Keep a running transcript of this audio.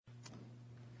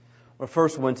When I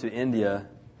first went to India,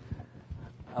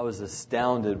 I was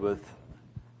astounded with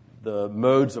the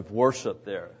modes of worship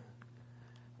there.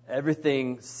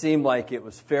 Everything seemed like it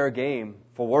was fair game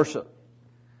for worship.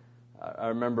 I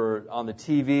remember on the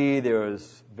TV there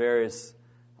was various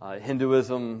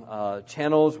Hinduism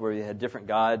channels where you had different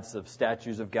gods, of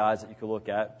statues of gods that you could look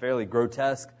at, fairly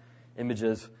grotesque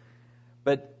images.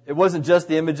 But it wasn't just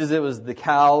the images, it was the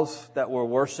cows that were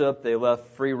worshipped. They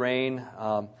left free reign.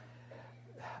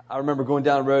 I remember going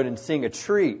down the road and seeing a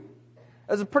tree. It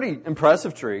was a pretty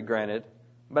impressive tree, granted,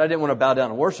 but I didn't want to bow down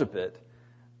and worship it.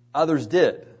 Others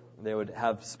did. They would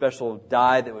have special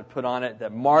dye that would put on it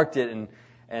that marked it,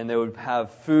 and they would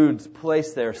have foods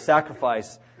placed there,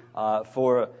 sacrifice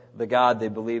for the God they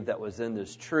believed that was in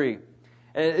this tree.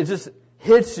 And it just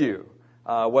hits you,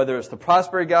 whether it's the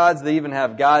prosperity gods, they even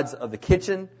have gods of the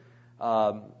kitchen,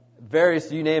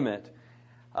 various, you name it.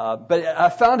 But I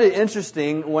found it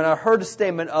interesting when I heard a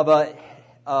statement of a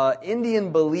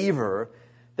Indian believer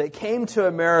that came to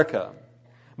America,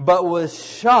 but was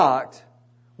shocked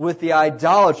with the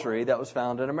idolatry that was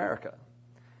found in America.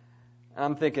 And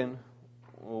I'm thinking,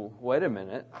 well, wait a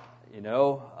minute, you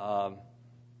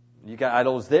got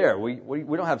idols there. We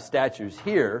don't have statues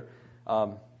here.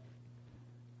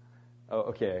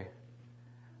 Okay.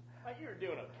 You're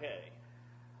doing okay.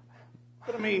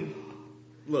 But I mean,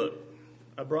 look,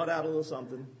 I brought out a little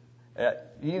something.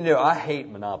 I hate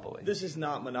Monopoly. This is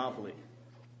not Monopoly.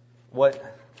 What?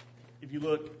 If you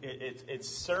look, it's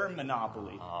Sir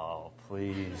Monopoly. Oh,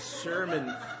 please. Sir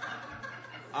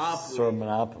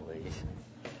Monopoly.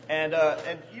 And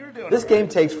you're doing this game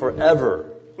takes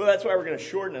forever. Well, that's why we're going to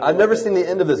shorten it. I've never seen the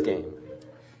end of this game.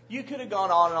 You could have gone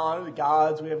on and on. The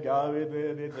gods, we have God,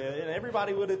 and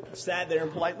everybody would have sat there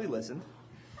and politely listened.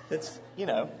 That's,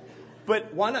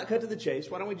 But why not cut to the chase?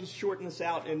 Why don't we just shorten this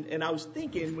out? And I was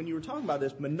thinking, when you were talking about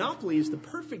this, Monopoly is the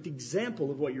perfect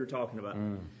example of what you were talking about.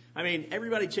 I mean,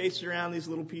 everybody chases around these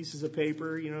little pieces of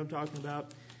paper, you know what I'm talking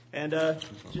about. And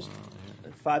just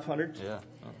 500. Yeah.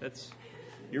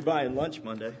 You're buying lunch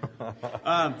Monday.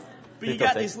 But you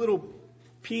got these little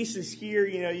pieces here,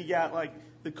 you got like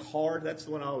the card. That's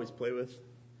the one I always play with.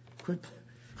 Quit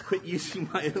using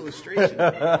my illustration.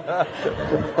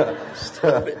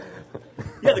 Stop it.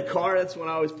 Yeah, the car, that's what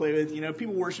I always play with.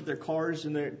 People worship their cars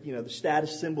and their, the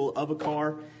status symbol of a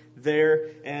car there.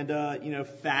 And,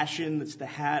 fashion, that's the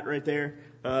hat right there.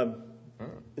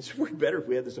 It's work better if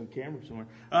we had this on camera somewhere.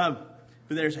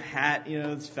 But there's a hat,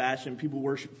 it's fashion. People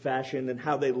worship fashion and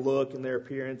how they look and their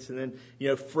appearance. And then,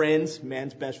 friends,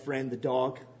 man's best friend, the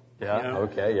dog. Yeah,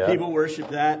 okay, yeah. People worship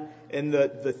that. And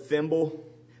the thimble.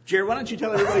 Jared, why don't you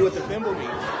tell everybody what the thimble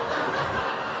means?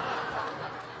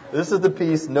 This is the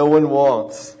piece no one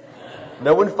wants.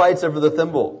 No one fights over the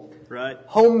thimble. Right.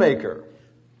 Homemaker.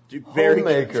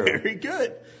 Homemaker. Very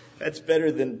good. That's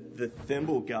better than the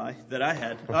thimble guy that I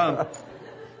had.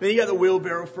 Then you got the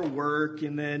wheelbarrow for work,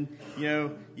 and then,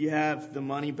 you have the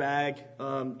money bag.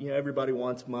 Everybody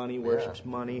wants money, worships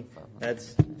money.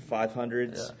 That's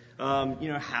 500s.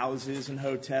 Yeah. Houses and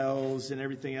hotels and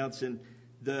everything else. And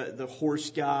the horse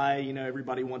guy,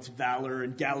 everybody wants valor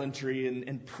and gallantry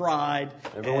and pride.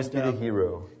 Everyone wants to be the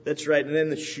hero. That's right. And then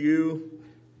the shoe.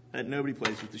 Nobody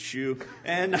plays with the shoe.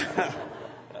 And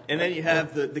then you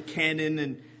have the cannon.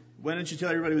 And why don't you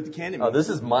tell everybody what the cannon means? Oh, this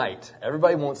is might.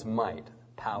 Everybody wants might.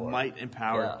 Power. Might and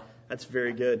power. Yeah. That's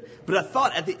very good. But I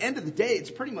thought at the end of the day,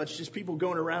 it's pretty much just people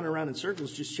going around and around in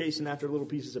circles just chasing after little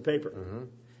pieces of paper. Mm-hmm.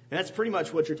 And that's pretty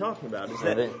much what you're talking about. Is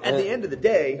that at the end of the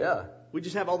day, yeah, we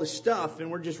just have all this stuff and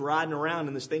we're just riding around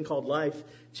in this thing called life,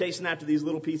 chasing after these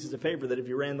little pieces of paper that if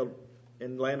you land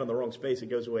on the wrong space, it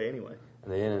goes away anyway.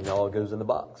 And then it all goes in the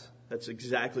box. That's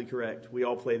exactly correct. We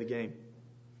all play the game.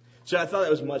 So I thought that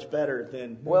was much better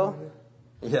than... Well,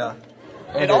 yeah.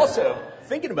 And also,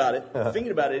 thinking about it,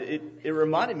 it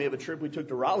reminded me of a trip we took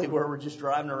to Raleigh where we're just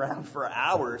driving around for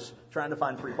hours trying to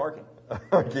find free parking.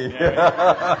 Okay.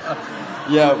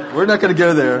 Yeah, we're not going to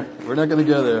go there.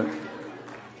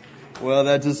 Well,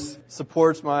 that just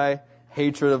supports my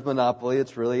hatred of Monopoly.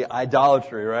 It's really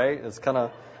idolatry, right? It's kind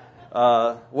of,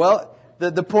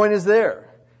 the point is there.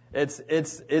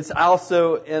 It's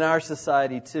also in our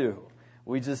society too.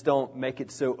 We just don't make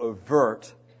it so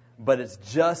overt, but it's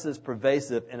just as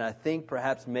pervasive, and I think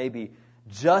perhaps maybe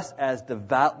just as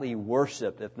devoutly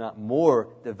worshipped, if not more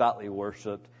devoutly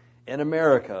worshipped, in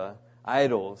America,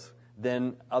 idols,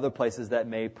 than other places that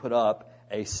may put up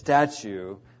a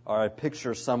statue or a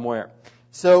picture somewhere.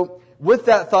 So, with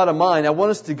that thought in mind, I want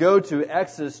us to go to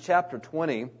Exodus chapter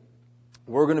 20.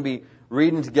 We're going to be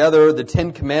reading together the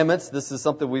Ten Commandments. This is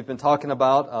something we've been talking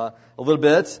about a little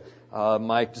bit.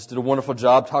 Mike just did a wonderful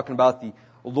job talking about the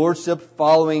lordship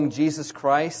following Jesus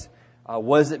Christ.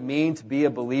 What does it mean to be a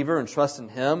believer and trust in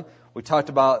Him? We talked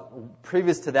about,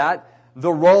 previous to that,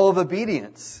 the role of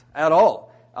obedience at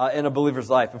all in a believer's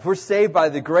life. If we're saved by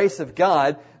the grace of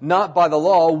God, not by the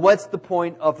law, what's the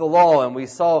point of the law? And we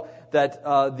saw that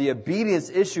the obedience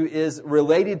issue is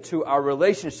related to our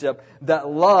relationship, that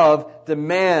love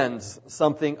demands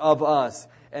something of us.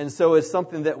 And so it's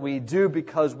something that we do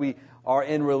because we are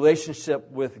in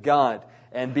relationship with God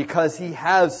and because He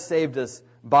has saved us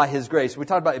by His grace. We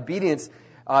talked about obedience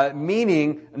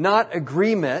meaning not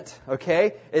agreement,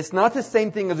 okay? It's not the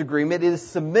same thing as agreement. It is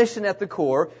submission at the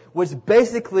core, which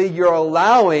basically you're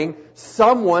allowing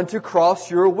someone to cross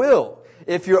your will.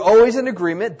 If you're always in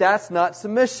agreement, that's not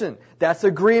submission. That's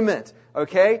agreement,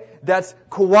 okay? That's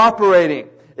cooperating.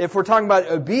 If we're talking about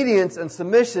obedience and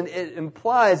submission, it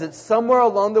implies that somewhere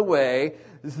along the way,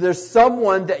 there's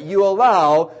someone that you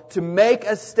allow to make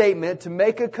a statement, to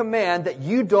make a command that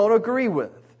you don't agree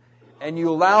with. And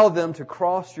you allow them to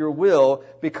cross your will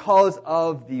because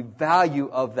of the value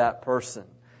of that person.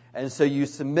 And so you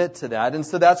submit to that. And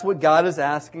so that's what God is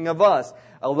asking of us.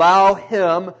 Allow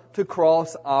Him to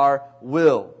cross our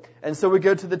will. And so we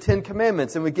go to the Ten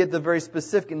Commandments and we get the very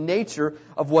specific nature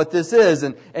of what this is.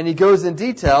 And He goes in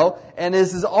detail. And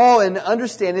this is all in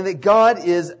understanding that God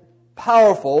is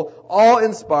powerful,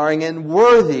 awe-inspiring, and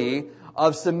worthy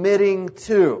of submitting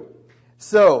to.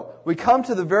 So, we come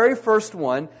to the very first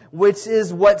one, which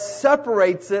is what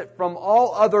separates it from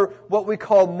all other what we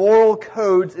call moral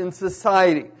codes in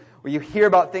society. Where you hear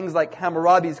about things like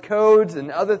Hammurabi's codes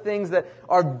and other things that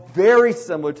are very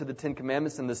similar to the Ten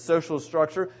Commandments in the social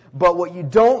structure. But what you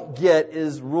don't get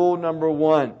is rule number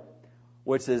 1,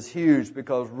 which is huge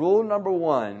because rule number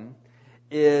 1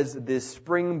 is the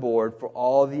springboard for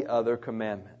all the other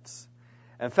commandments.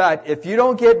 In fact, if you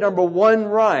don't get number 1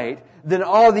 right, then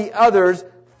all the others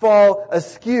fall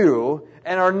askew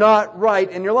and are not right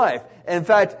in your life. In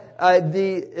fact,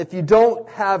 if you don't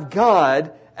have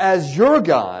God as your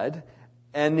God,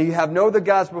 and you have no other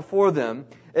gods before them,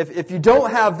 if you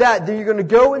don't have that, then you're going to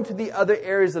go into the other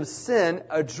areas of sin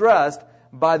addressed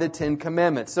by the Ten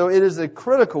Commandments. So it is a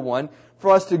critical one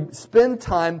for us to spend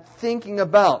time thinking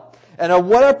about. And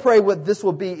what I pray what this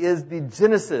will be is the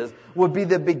genesis, will be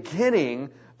the beginning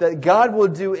that God will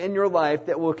do in your life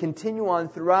that will continue on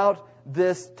throughout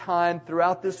this time,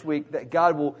 throughout this week, that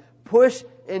God will push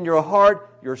in your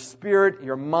heart, your spirit,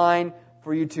 your mind,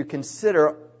 for you to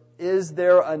consider, is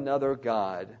there another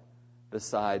God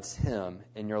besides Him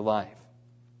in your life?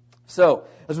 So,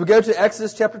 as we go to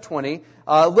Exodus chapter 20,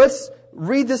 let's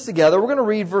read this together. We're going to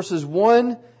read verses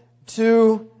 1,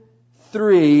 2,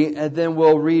 3, and then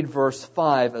we'll read verse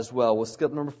 5 as well. We'll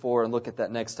skip number 4 and look at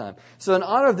that next time. So in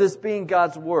honor of this being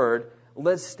God's Word,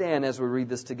 let's stand as we read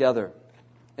this together,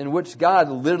 in which God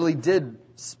literally did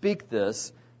speak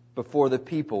this before the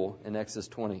people in Exodus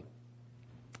 20.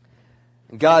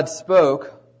 And God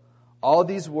spoke all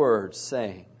these words,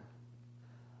 saying,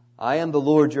 I am the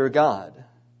Lord your God.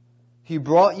 He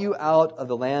brought you out of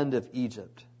the land of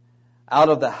Egypt, out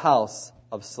of the house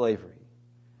of slavery.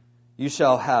 You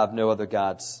shall have no other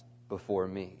gods before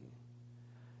me.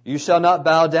 You shall not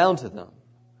bow down to them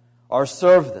or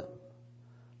serve them.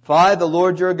 For I, the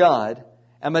Lord your God,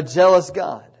 am a jealous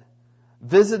God,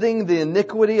 visiting the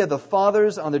iniquity of the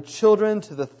fathers on the children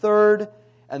to the 3rd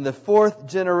and the 4th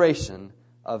generation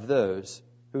of those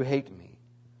who hate me,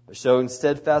 but showing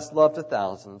steadfast love to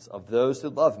thousands of those who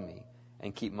love me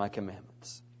and keep my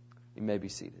commandments. You may be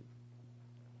seated.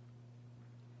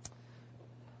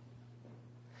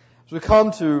 As we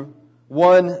come to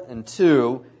 1 and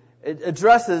 2, it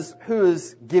addresses who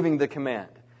is giving the command.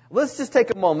 Let's just take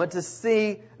a moment to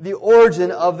see the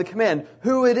origin of the command,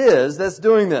 who it is that's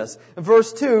doing this. In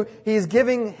verse 2, he's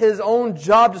giving his own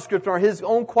job description or his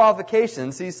own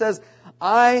qualifications. He says,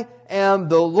 I am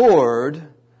the Lord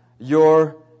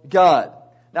your God.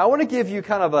 Now I want to give you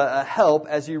kind of a help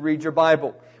as you read your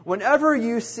Bible. Whenever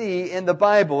you see in the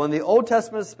Bible, in the Old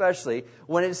Testament especially,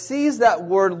 when it sees that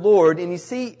word Lord, and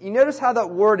you notice how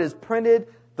that word is printed,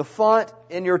 the font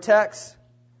in your text?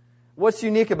 What's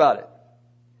unique about it?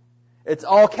 It's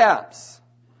all caps.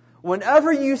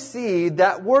 Whenever you see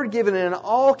that word given in an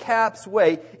all caps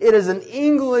way, it is an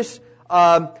English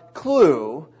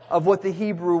clue of what the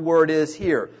Hebrew word is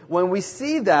here. When we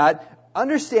see that,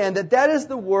 understand that that is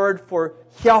the word for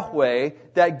Yahweh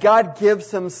that God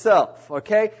gives Himself.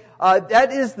 Okay?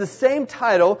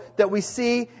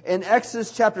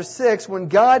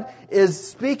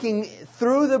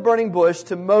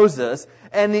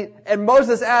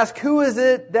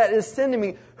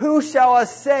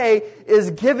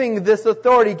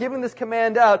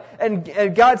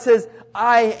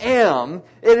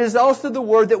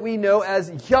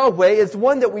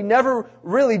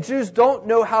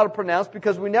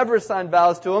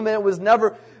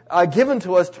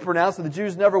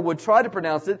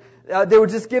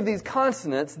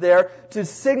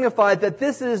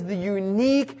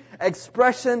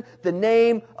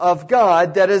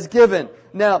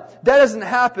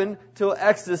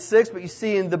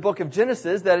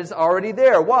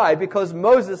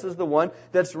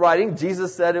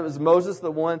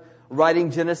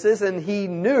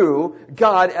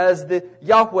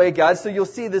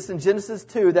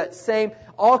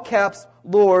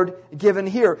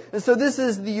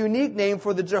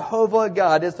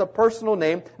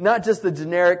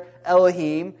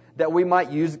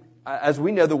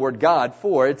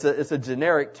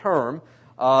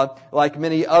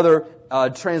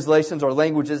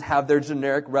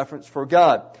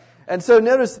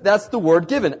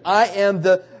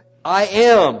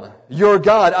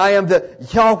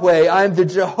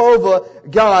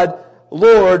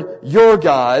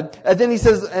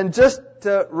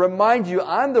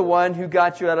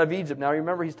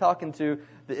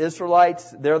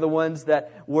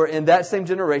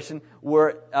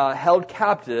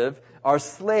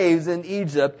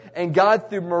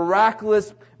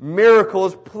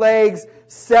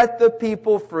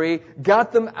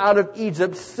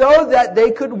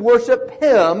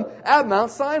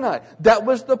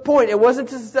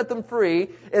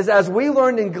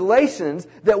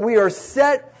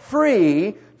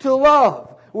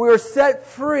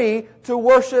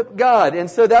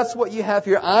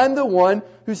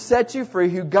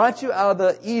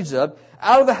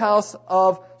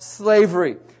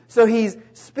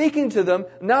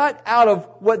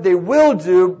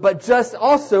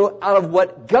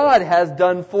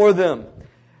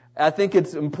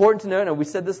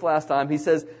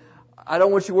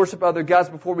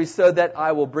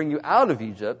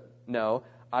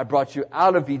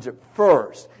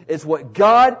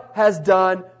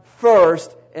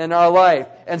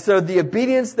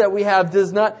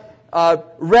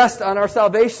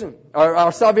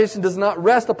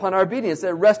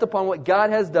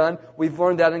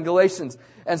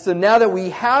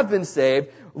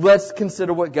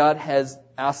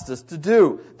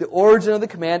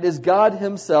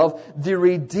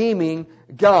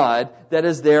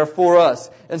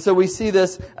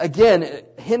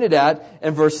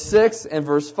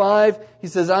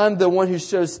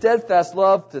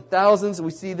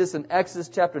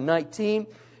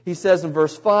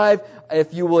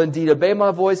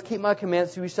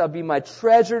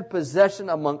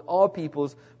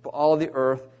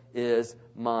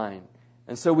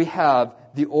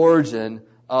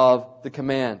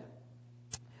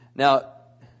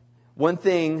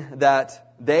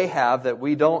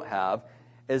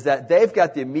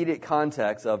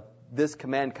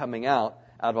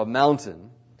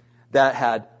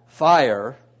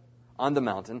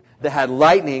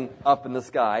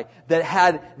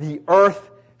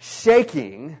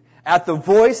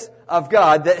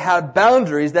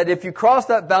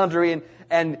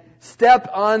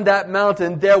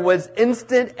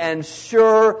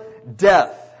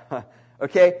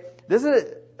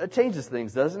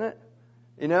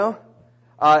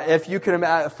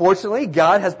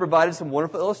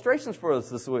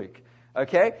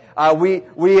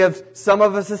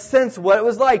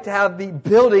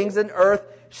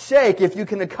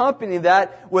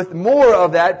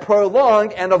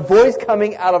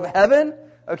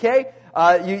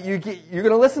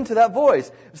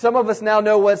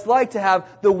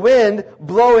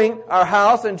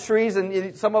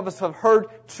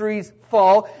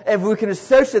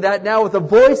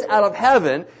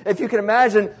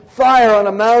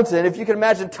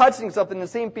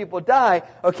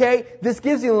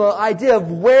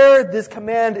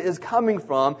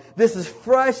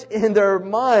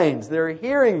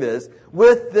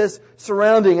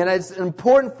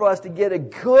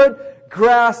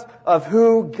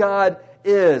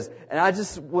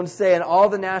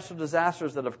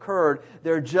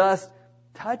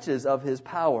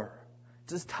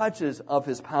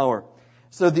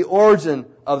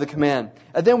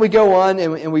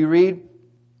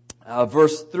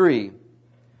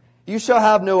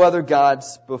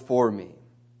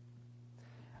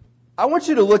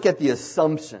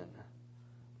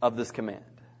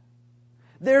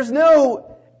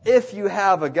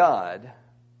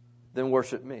 then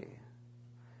worship me.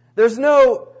 There's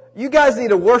no, you guys need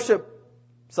to worship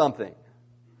something.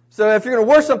 So if you're going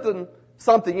to worship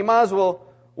something, you might as well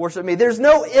worship me. There's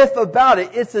no if about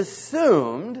it. It's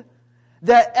assumed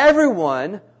that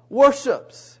everyone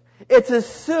worships. It's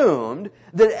assumed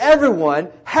that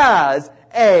everyone has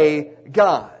a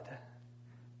God.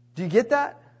 Do you get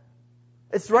that?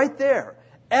 It's right there.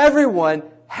 Everyone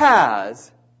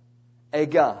has a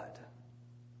God.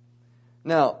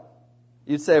 Now,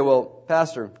 you'd say, well,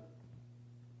 Pastor,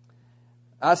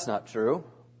 that's not true.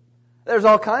 There's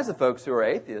all kinds of folks who are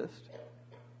atheists.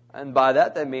 And by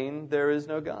that, they mean there is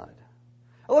no God.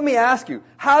 Well, let me ask you,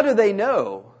 how do they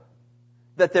know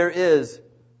that there is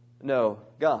no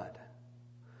God?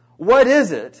 What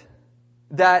is it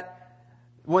that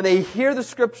when they hear the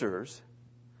Scriptures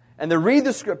and they read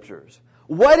the Scriptures,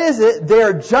 what is it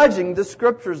they're judging the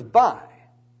Scriptures by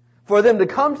for them to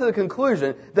come to the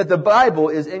conclusion that the Bible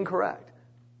is incorrect?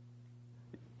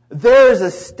 There is a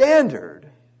standard.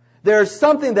 There's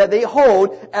something that they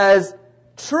hold as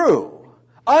true,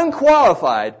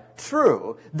 unqualified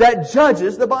true, that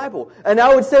judges the Bible. And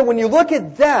I would say when you look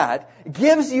at that, it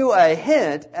gives you a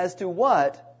hint as to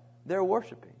what they're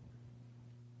worshiping.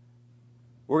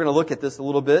 We're going to look at this a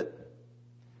little bit.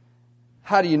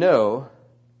 How do you know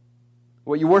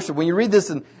what you worship? When you read this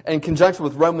in conjunction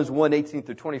with Romans 1:18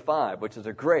 through 25, which is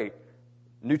a great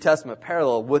New Testament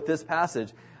parallel with this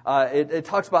passage, it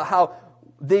talks about how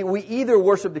we either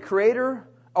worship the Creator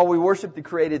or we worship the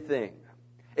created thing.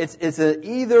 It's an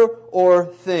either or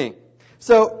thing.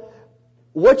 So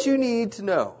what you need to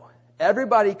know,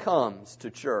 everybody comes to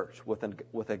church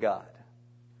with a God.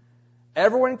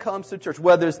 Everyone comes to church,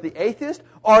 whether it's the atheist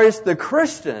or it's the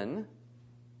Christian.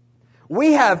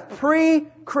 We have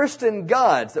pre-Christian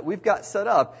gods that we've got set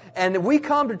up. And we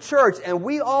come to church and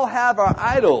we all have our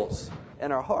idols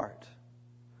in our heart.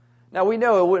 Now we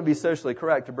know it wouldn't be socially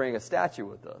correct to bring a statue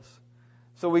with us.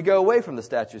 So we go away from the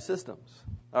statue systems.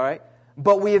 All right?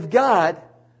 But we've got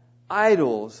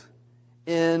idols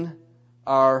in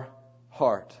our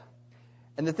heart.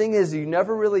 And the thing is, you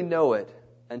never really know it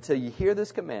until you hear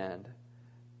this command.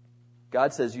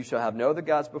 God says, you shall have no other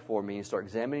gods before me. You start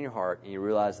examining your heart and you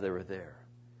realize they were there.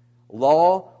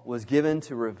 Law was given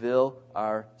to reveal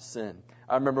our sin.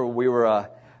 I remember when we were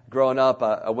growing up,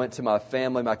 I went to my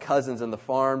family, my cousins in the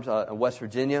farms in West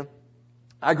Virginia.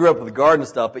 I grew up with a garden and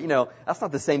stuff, but that's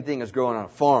not the same thing as growing on a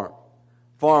farm.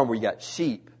 Farm where you got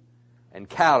sheep and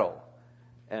cattle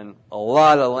and a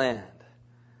lot of land.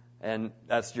 And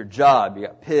that's your job. You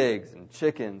got pigs and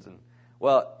chickens. And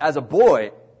well, as a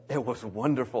boy, it was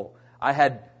wonderful. I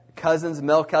had cousins,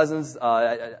 male cousins.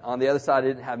 On the other side, I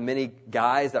didn't have many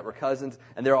guys that were cousins,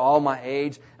 and they're all my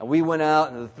age. And we went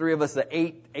out, and the three of us, the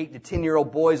 8 to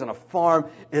 10-year-old boys on a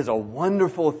farm, is a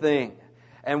wonderful thing.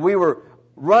 And we were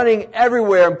running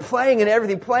everywhere and playing and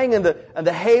everything, playing in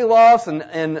the hay lofts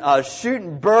and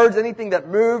shooting birds, anything that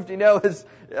moved. Is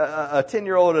a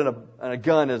 10-year-old and a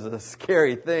gun is a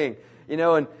scary thing.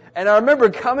 And I remember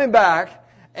coming back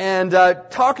and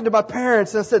talking to my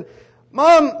parents, and I said,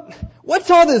 Mom,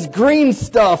 what's all this green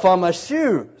stuff on my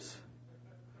shoes?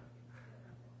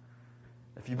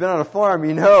 If you've been on a farm,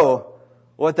 you know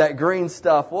what that green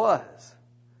stuff was.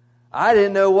 I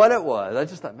didn't know what it was. I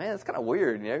just thought, man, it's kind of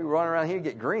weird. You run around here and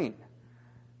get green.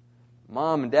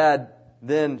 Mom and Dad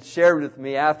then shared with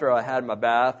me after I had my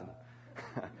bath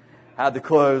and had the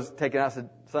clothes taken out. I said,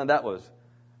 son, that was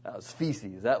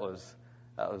feces. That was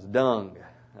dung.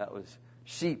 That was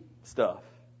sheep stuff.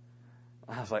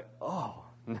 I was like, oh,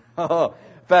 no.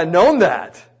 If I had known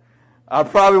that, I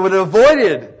probably would have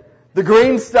avoided the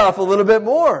green stuff a little bit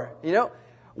more.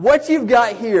 What you've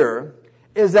got here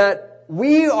is that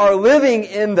we are living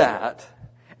in that,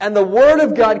 and the Word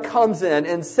of God comes in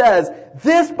and says,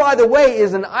 this, by the way,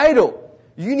 is an idol.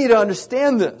 You need to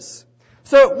understand this.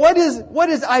 So what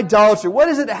is idolatry? What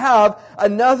is it to have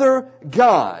another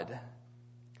God?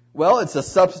 Well, it's a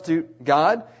substitute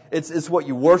God. It's what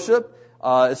you worship.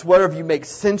 It's whatever you make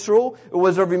central, or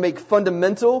whatever you make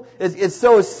fundamental. It's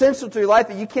so essential to your life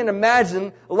that you can't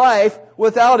imagine life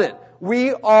without it.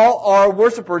 We all are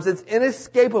worshipers. It's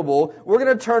inescapable. We're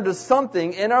going to turn to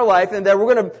something in our life, and that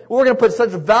we're going to put such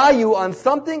value on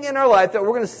something in our life that we're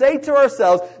going to say to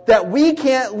ourselves that we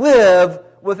can't live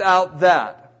without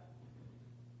that.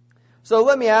 So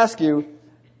let me ask you,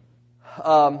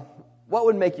 what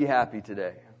would make you happy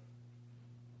today?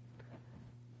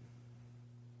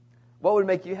 What would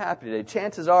make you happy today?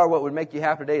 Chances are what would make you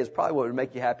happy today is probably what would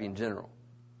make you happy in general.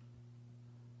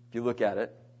 If you look at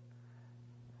it.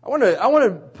 I want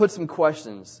to put some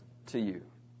questions to you.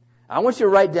 I want you to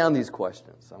write down these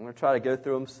questions. I'm going to try to go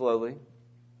through them slowly.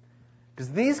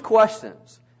 Because these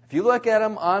questions, if you look at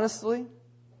them honestly,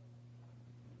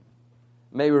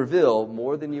 may reveal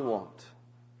more than you want.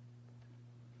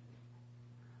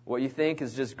 What you think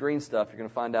is just green stuff, you're going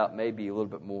to find out maybe a little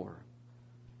bit more.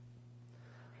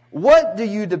 What do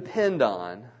you depend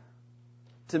on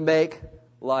to make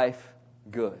life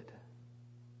good?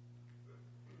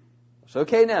 It's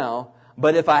okay now,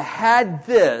 but if I had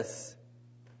this,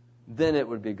 then it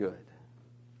would be good.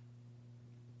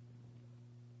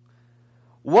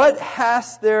 What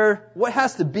has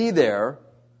to be there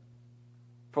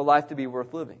for life to be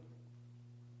worth living?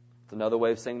 It's another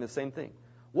way of saying the same thing.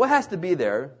 What has to be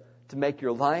there to make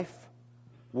your life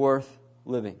worth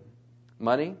living?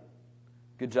 Money,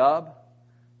 good job,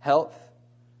 health,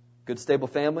 good stable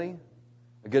family,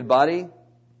 a good body,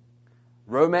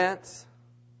 romance,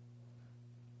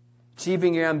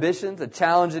 achieving your ambitions, a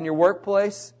challenge in your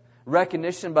workplace,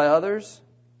 recognition by others.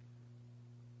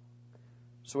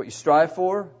 So what you strive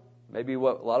for, maybe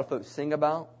what a lot of folks sing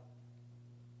about.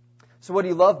 So what do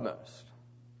you love most?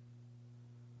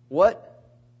 What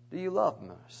do you love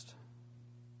most?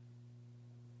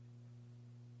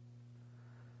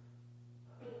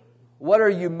 What are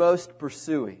you most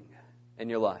pursuing in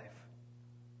your life?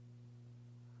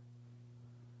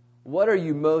 What are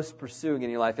you most pursuing in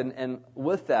your life? And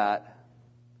with that,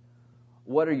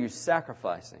 what are you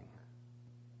sacrificing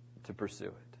to pursue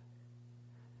it?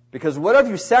 Because whatever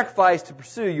you sacrifice to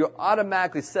pursue, you're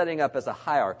automatically setting up as a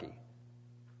hierarchy.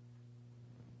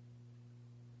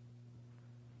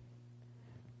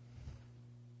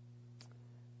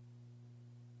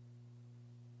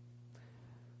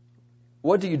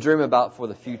 What do you dream about for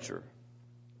the future?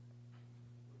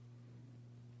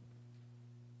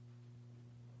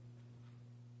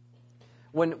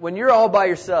 When you're all by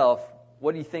yourself,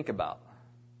 what do you think about?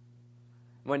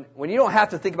 When you don't have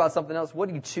to think about something else, what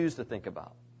do you choose to think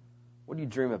about? What do you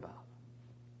dream about?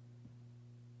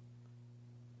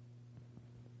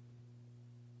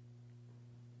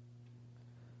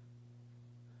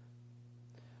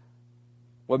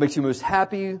 What makes you most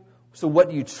happy? So what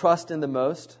do you trust in the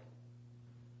most?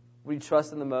 What do you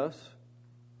trust in the most?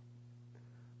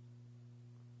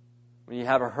 When you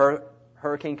have a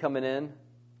hurricane coming in,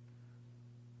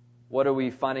 what are we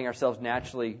finding ourselves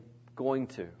naturally going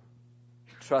to,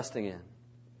 trusting in?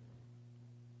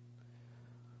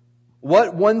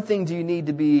 What one thing do you need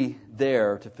to be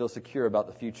there to feel secure about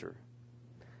the future?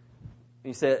 And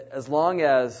you say, as long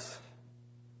as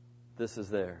this is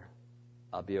there,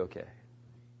 I'll be okay.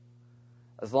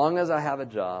 As long as I have a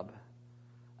job,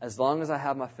 as long as I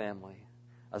have my family,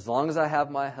 as long as I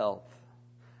have my health,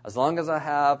 as long as I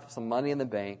have some money in the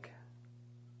bank,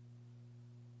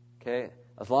 okay,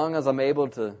 as long as I'm able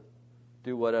to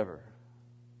do whatever,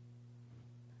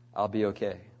 I'll be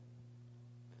okay.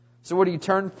 So where do you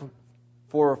turn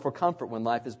for comfort when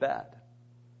life is bad?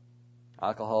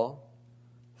 Alcohol,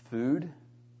 food.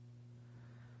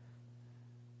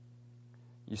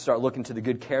 You start looking to the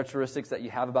good characteristics that you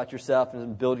have about yourself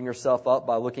and building yourself up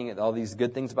by looking at all these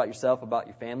good things about yourself, about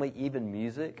your family, even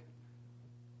music.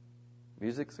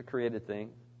 Music's a created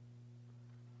thing.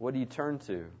 What do you turn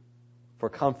to for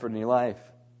comfort in your life?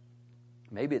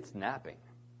 Maybe it's napping,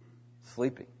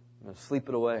 sleeping. Sleep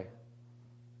it away.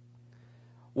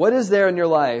 What is there in your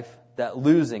life that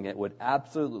losing it would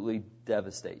absolutely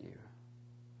devastate you?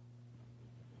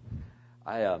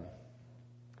 I was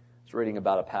reading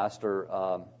about a pastor,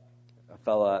 a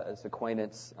fella, as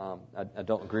acquaintance. I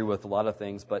don't agree with a lot of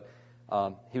things, but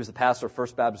he was the pastor of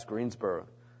First Baptist Greensboro,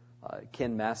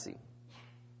 Ken Massey.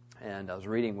 And I was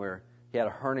reading where he had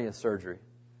a hernia surgery.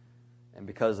 And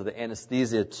because of the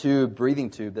anesthesia tube,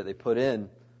 breathing tube that they put in,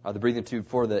 or the breathing tube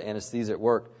for the anesthesia at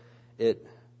work, it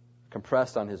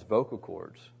compressed on his vocal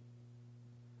cords.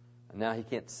 And now he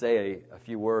can't say a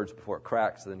few words before it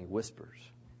cracks, and then he whispers.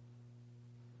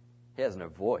 He has no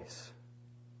voice.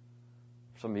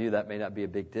 For some of you, that may not be a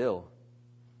big deal.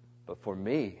 But for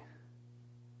me,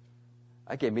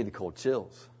 that gave me the cold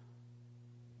chills.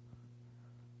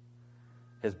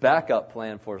 His backup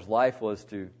plan for his life was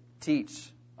to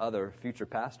teach other future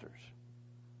pastors.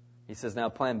 He says, now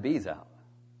plan B's out.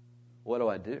 What do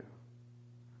I do?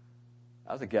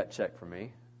 That was a gut check for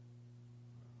me.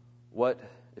 What,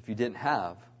 if you didn't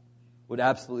have, would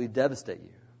absolutely devastate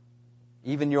you?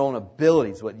 Even your own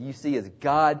abilities, what you see as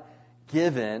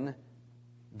God-given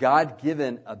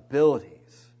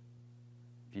abilities.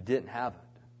 If you didn't have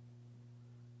it,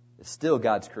 it's still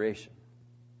God's creation.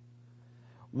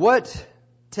 What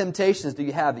temptations do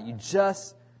you have that you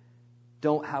just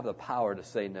don't have the power to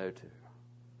say no to?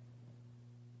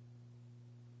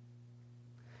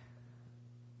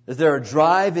 Is there a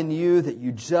drive in you that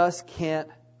you just can't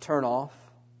turn off?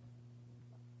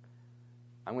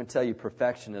 I'm going to tell you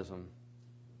perfectionism.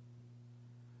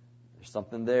 There's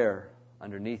something there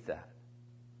underneath that.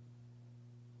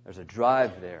 There's a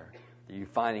drive there that you're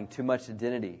finding too much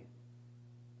identity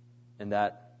in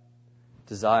that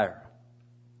desire.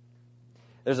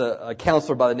 There's a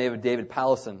counselor by the name of David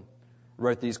Pallison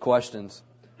wrote these questions.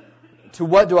 To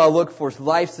what do I look for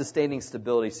life-sustaining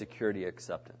stability, security,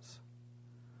 acceptance?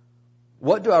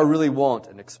 What do I really want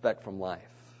and expect from life?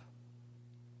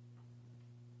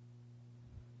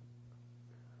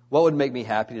 What would make me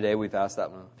happy today? We've asked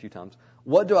that one a few times.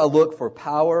 What do I look for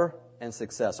power and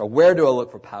success? Or where do I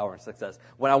look for power and success?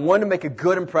 When I want to make a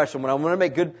good impression, when I want to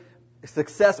make good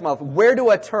success in my life, where do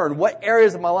I turn? What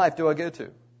areas of my life do I go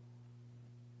to?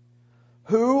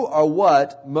 Who or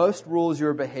what most rules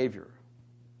your behavior?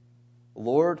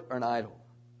 Lord or an idol?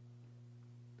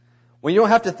 When you don't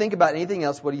have to think about anything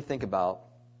else, what do you think about?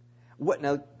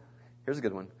 Now, here's a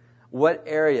good one. What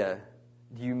area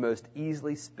do you most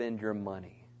easily spend your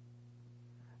money?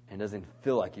 And doesn't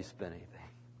feel like you spend anything.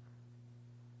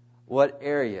 What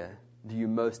area do you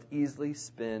most easily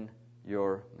spend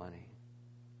your money?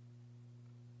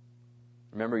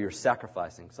 Remember, you're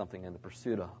sacrificing something in the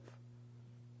pursuit of.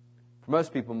 For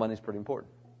most people, money is pretty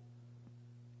important.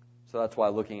 So that's why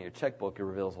looking at your checkbook, it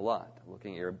reveals a lot.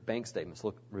 Looking at your bank statements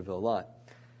reveal a lot.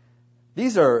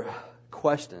 These are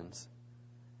questions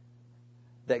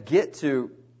that get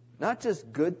to not just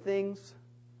good things,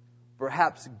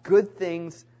 perhaps good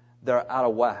things that are out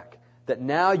of whack, that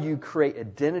now you create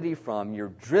identity from,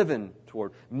 you're driven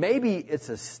toward. Maybe it's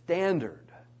a standard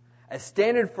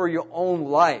for your own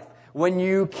life. When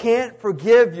you can't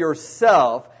forgive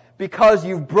yourself because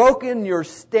you've broken your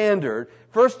standard,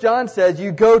 1 John says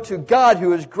you go to God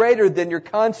who is greater than your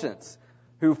conscience,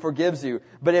 who forgives you.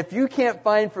 But if you can't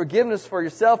find forgiveness for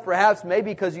yourself, perhaps maybe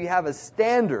because you have a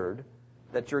standard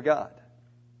that you're God.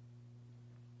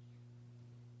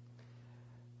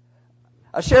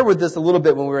 I shared with this a little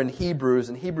bit when we were in Hebrews.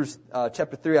 In Hebrews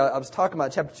chapter 3, I was talking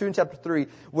about chapter 2 and chapter 3,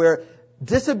 where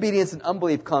disobedience and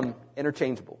unbelief come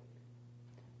interchangeable.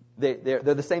 They're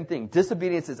the same thing.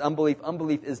 Disobedience is unbelief.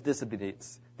 Unbelief is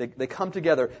disobedience. They come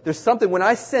together. There's something, when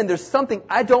I sin, there's something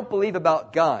I don't believe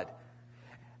about God.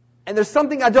 And there's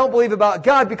something I don't believe about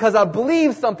God because I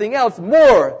believe something else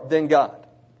more than God.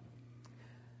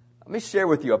 Let me share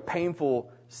with you a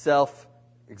painful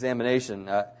self-examination.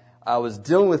 I was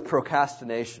dealing with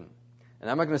procrastination. And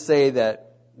I'm not going to say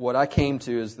that what I came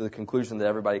to is the conclusion that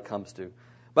everybody comes to.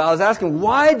 But I was asking,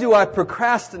 why do I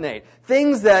procrastinate?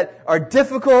 Things that are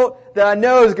difficult, that I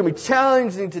know is going to be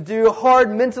challenging to do,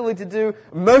 hard mentally to do,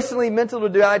 emotionally mental to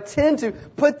do. I tend to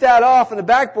put that off in the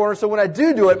back burner, so when I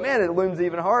do it, man, it looms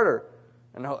even harder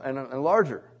and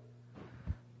larger.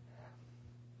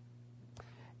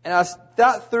 And I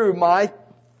thought through my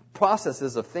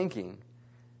processes of thinking,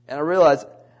 and I realized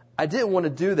I didn't want to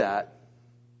do that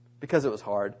because it was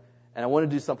hard, and I wanted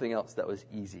to do something else that was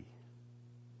easy.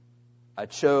 I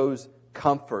chose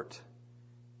comfort,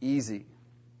 easy.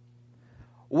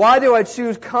 Why do I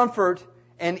choose comfort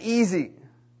and easy?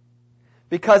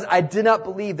 Because I did not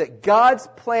believe that God's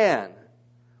plan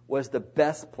was the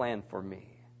best plan for me.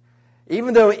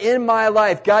 Even though in my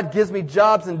life God gives me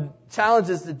jobs and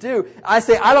challenges to do, I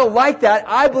say, I don't like that.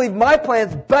 I believe my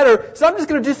plan's better, so I'm just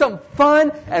going to do something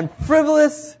fun and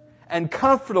frivolous and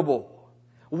comfortable.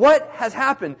 What has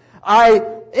happened?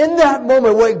 In that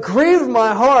moment, what grieved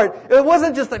my heart, it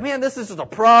wasn't just like, man, this is just a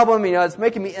problem, it's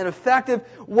making me ineffective.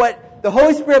 What the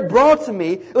Holy Spirit brought to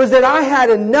me was that I had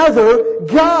another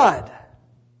God.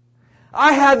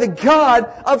 I had the God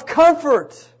of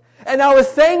comfort. And I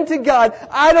was saying to God,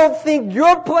 I don't think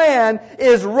your plan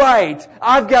is right.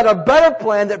 I've got a better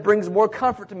plan that brings more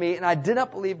comfort to me, and I did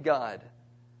not believe God.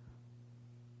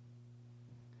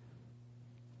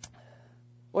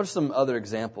 What are some other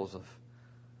examples of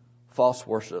false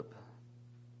worship?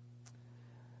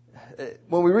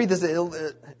 When we read this,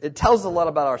 it tells us a lot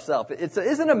about ourselves.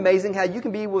 Isn't it amazing how you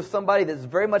can be with somebody that's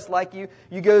very much like you?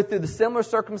 You go through the similar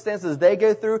circumstances they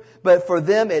go through, but for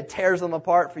them it tears them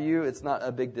apart. For you, it's not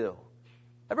a big deal.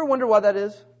 Ever wonder why that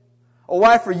is? Or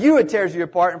why for you it tears you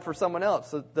apart and for someone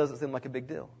else it doesn't seem like a big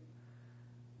deal?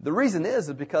 The reason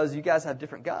is because you guys have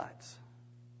different gods.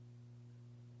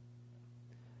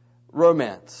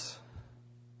 Romance,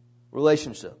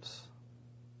 relationships,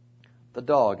 the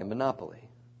dog, and Monopoly.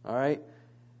 All right?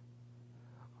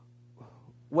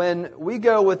 When we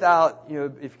go without,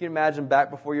 if you can imagine back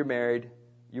before you're married,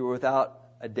 you were without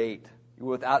a date. You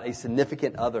were without a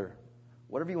significant other.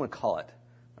 Whatever you want to call it.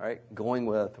 All right? Going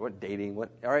with, what dating, all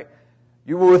right?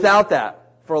 You were without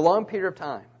that for a long period of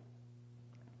time.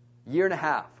 Year and a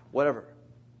half, whatever.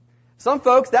 Some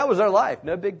folks, that was their life.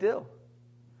 No big deal.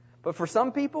 But for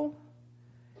some people,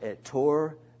 it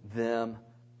tore them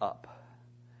up.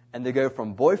 And they go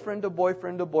from boyfriend to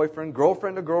boyfriend to boyfriend,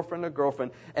 girlfriend to girlfriend to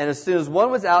girlfriend. And as soon as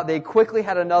one was out, they quickly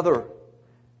had another.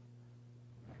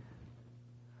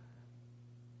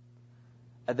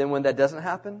 And then when that doesn't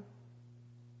happen,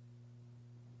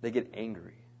 they get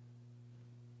angry.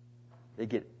 They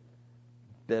get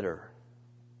bitter.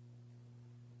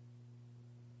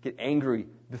 Get angry.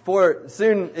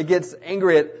 Soon it gets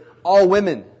angry at all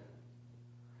women.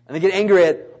 And they get angry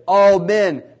at all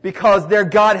men because their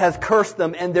God has cursed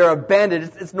them and they're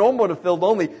abandoned. It's normal to feel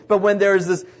lonely. But when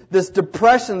there's this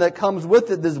depression that comes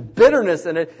with it, this bitterness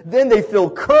in it, then they feel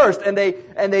cursed and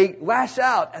they lash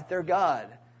out at their God.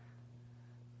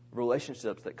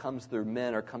 Relationships that comes through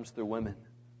men or comes through women.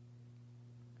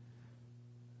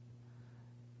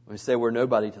 We say we're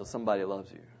nobody till somebody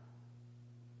loves you.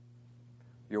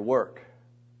 Your work.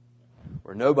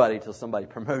 We're nobody till somebody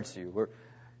promotes you.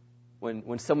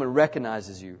 When someone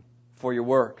recognizes you for your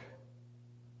work.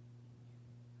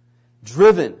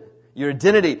 Driven, your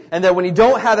identity. And that when you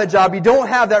don't have that job, you don't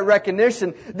have that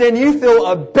recognition, then you feel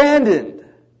abandoned.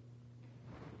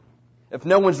 If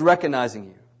no one's recognizing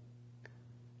you.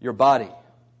 Your body.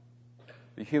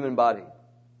 Your human body.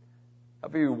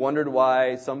 Have you wondered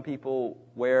why some people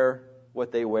wear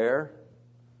what they wear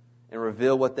and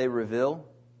reveal what they reveal?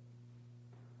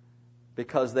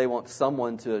 Because they want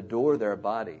someone to adore their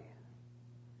body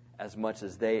as much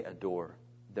as they adore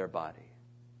their body.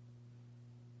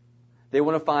 They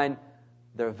want to find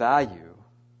their value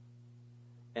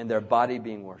in their body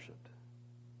being worshipped.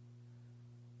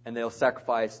 And they'll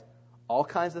sacrifice all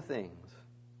kinds of things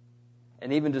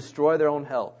and even destroy their own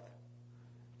health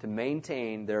to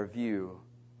maintain their view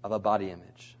of a body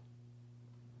image.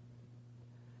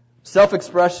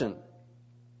 Self-expression.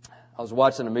 I was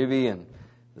watching a movie and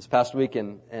this past week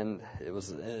and it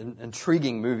was an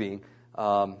intriguing movie.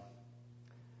 There's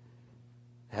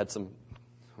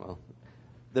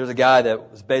a guy that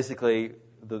was basically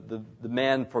the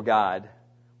man for God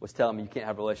was telling me you can't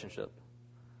have a relationship.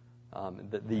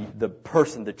 The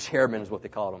person, the chairman is what they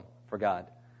called him for God.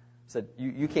 Said,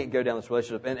 you can't go down this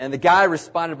relationship. And the guy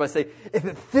responded by saying, if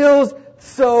it feels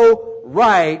so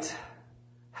right,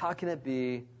 how can it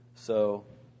be so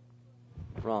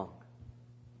wrong?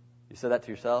 You said that to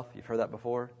yourself? You've heard that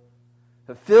before?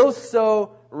 If it feels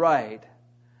so right,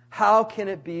 how can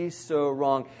it be so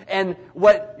wrong? And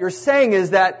what you're saying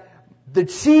is that the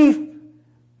chief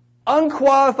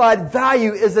unqualified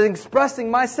value is in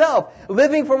expressing myself,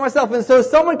 living for myself. And so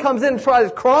someone comes in and tries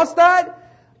to cross that?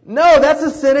 No, that's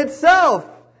a sin itself.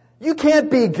 You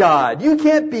can't be God. You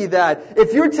can't be that.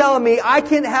 If you're telling me I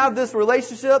can't have this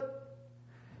relationship,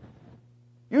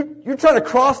 you're trying to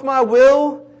cross my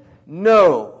will?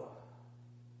 No.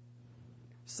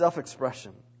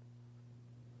 Self-expression.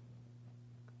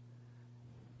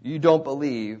 You don't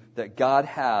believe that God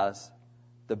has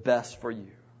the best for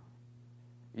you.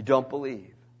 You don't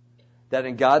believe that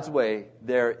in God's way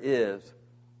there is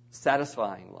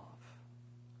satisfying love.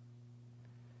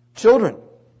 Children.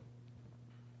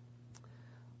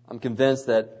 I'm convinced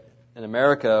that in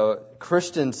America,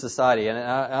 Christian society, and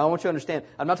I want you to understand,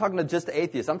 I'm not talking to just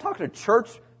atheists. I'm talking to church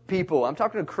people. I'm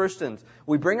talking to Christians.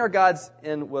 We bring our gods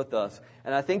in with us.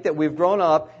 And I think that we've grown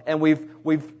up and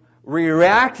we've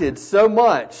reacted so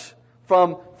much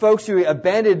from folks who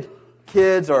abandoned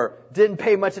kids or didn't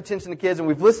pay much attention to kids, and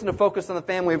we've listened to Focus on the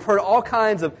Family. We've heard all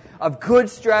kinds of good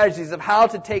strategies of how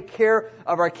to take care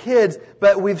of our kids,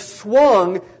 but we've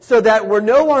swung so that we're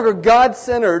no longer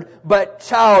God-centered, but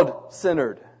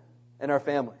child-centered in our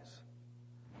families.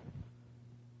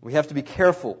 We have to be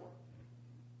careful.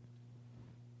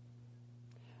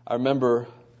 I remember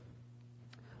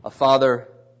a father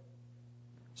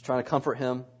was trying to comfort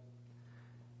him,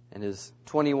 and his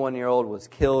 21-year-old was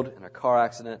killed in a car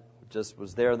accident. Just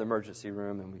was there in the emergency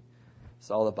room, and we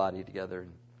saw the body together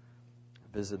and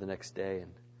visited the next day and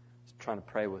was trying to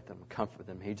pray with him, comfort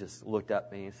him. He just looked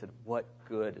at me and said, "What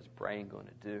good is praying going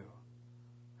to do?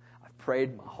 I've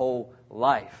prayed my whole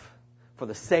life for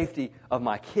the safety of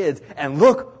my kids, and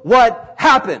look what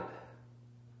happened.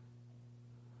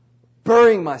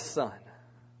 Burying my son."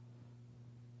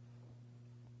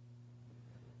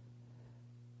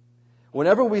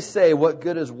 Whenever we say, what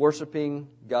good is worshiping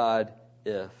God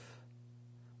if?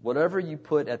 Whatever you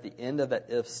put at the end of that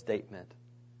if statement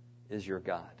is your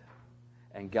God.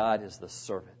 And God is the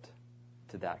servant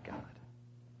to that God.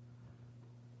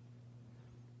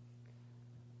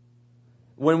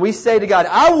 When we say to God,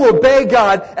 I will obey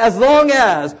God as long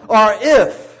as, or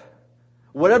if,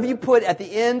 whatever you put at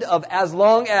the end of as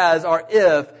long as, or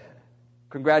if,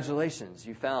 congratulations,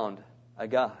 you found a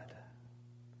God.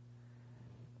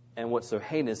 And what's so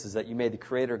heinous is that you made the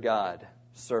Creator God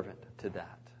servant to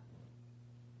that.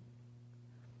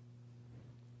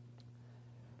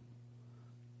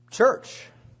 Church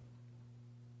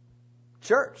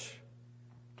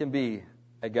can be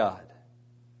a god.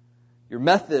 Your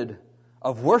method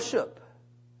of worship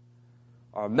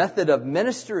or method of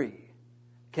ministry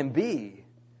can be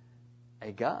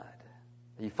a god.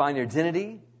 You find your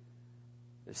identity.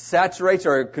 It saturates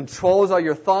or controls all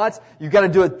your thoughts. You've got to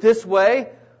do it this way.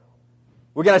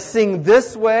 We've got to sing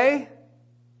this way.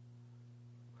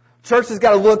 Church has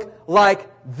got to look like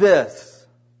this.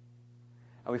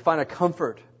 And we find a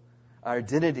comfort, our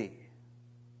identity.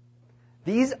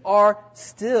 These are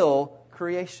still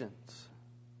creations.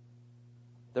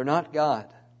 They're not God.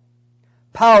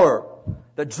 Power,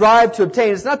 the drive to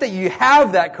obtain. It's not that you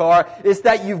have that car. It's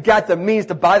that you've got the means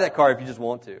to buy that car if you just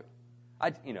want to.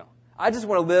 I just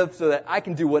want to live so that I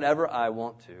can do whatever I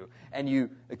want to. And you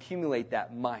accumulate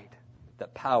that might,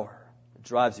 that power that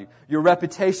drives you. Your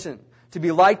reputation, to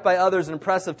be liked by others and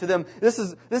impressive to them. This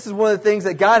is one of the things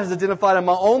that God has identified in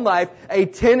my own life, a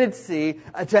tendency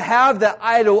to have that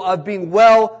idol of being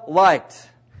well liked.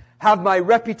 Have my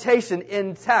reputation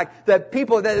intact. That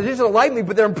people that just don't like me,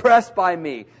 but they're impressed by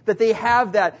me. That they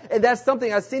have that. And that's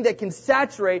something I've seen that can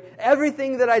saturate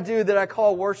everything that I do that I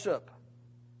call worship.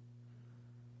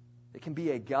 It can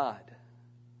be a god.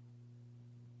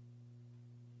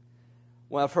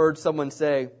 When I've heard someone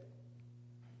say,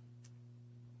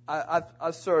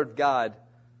 I've served God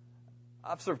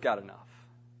enough.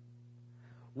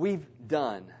 We've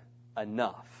done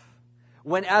enough.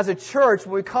 When as a church,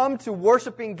 when we come to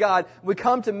worshiping God, we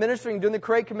come to ministering, doing the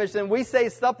Great Commission, and we say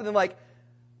something like,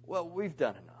 well, we've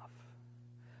done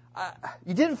enough.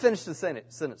 You didn't finish the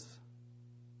sentence.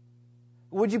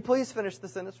 Would you please finish the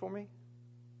sentence for me?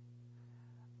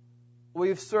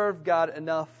 We've served God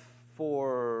enough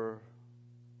for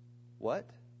what?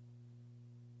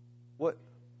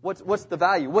 What's the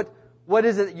value? What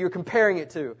is it that you're comparing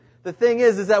it to? The thing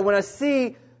is that when I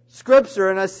see Scripture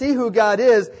and I see who God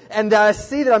is and I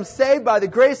see that I'm saved by the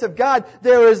grace of God,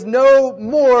 there is no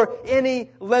more any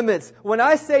limits. When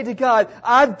I say to God,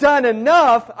 I've done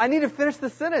enough, I need to finish the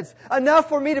sentence. Enough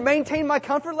for me to maintain my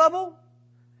comfort level?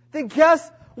 Then guess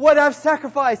what I've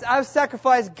sacrificed? I've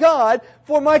sacrificed God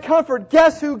for my comfort.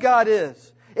 Guess who God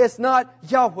is? It's not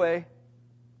Yahweh.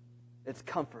 It's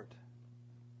comfort.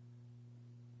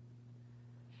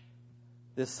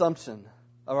 The assumption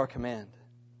of our command.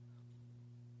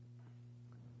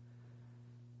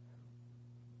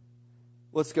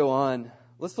 Let's go on.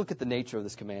 Let's look at the nature of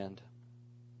this command.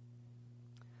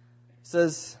 It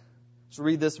says, let's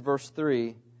read this verse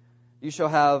 3. You shall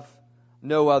have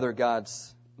no other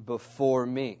gods before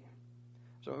me.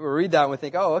 So we read that and we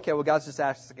think, oh, okay, well, God's just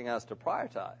asking us to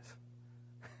prioritize.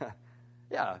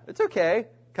 Yeah, it's okay.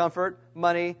 Comfort,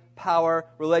 money, power,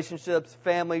 relationships,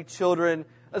 family, children.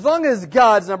 As long as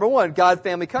God's number one, God,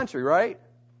 family, country, right?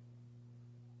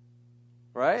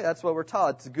 Right? That's what we're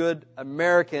taught. It's a good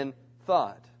American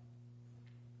thought.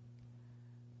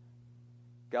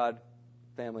 God,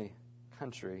 family,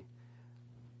 country.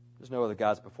 There's no other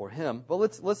gods before Him. But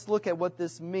let's look at what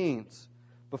this means.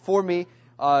 Before me,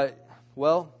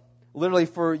 literally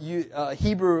for you,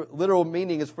 Hebrew literal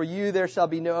meaning is for you there shall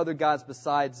be no other gods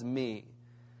besides me,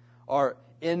 or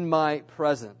in my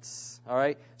presence. All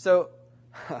right. So,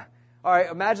 all right.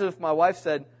 Imagine if my wife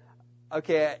said,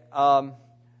 "Okay,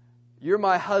 you're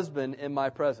my husband in my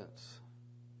presence."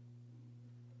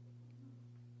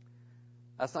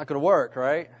 That's not going to work,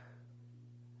 right?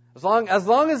 As long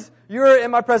as you're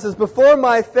in my presence, before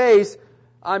my face,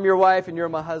 I'm your wife and you're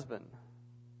my husband.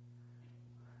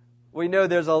 We know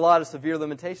there's a lot of severe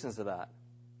limitations to that.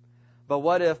 But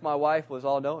what if my wife was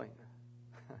all-knowing?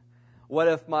 What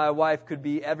if my wife could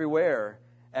be everywhere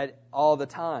at all the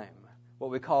time?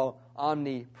 What we call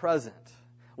omnipresent.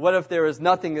 What if there is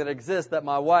nothing that exists that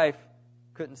my wife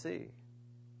couldn't see?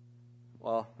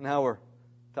 Well, now we're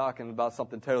talking about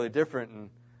something totally different, and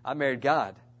I married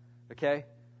God. Okay?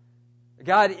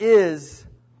 God is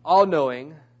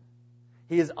all-knowing.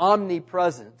 He is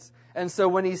omnipresent. And so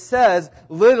when He says,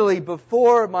 literally,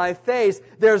 before my face,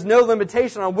 there's no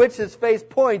limitation on which His face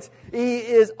points. He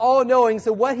is all-knowing.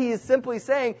 So what He is simply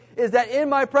saying is that in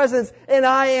my presence, and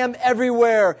I am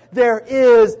everywhere, there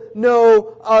is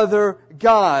no other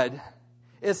God.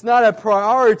 It's not a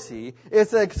priority.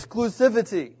 It's an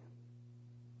exclusivity.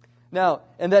 Now,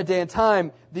 in that day and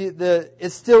time,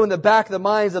 it's still in the back of the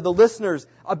minds of the listeners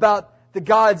about the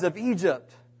gods of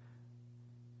Egypt.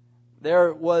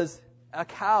 There was a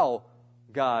cow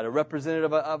god, a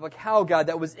representative of a cow god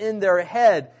that was in their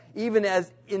head, even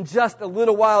as in just a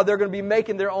little while they're going to be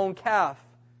making their own calf.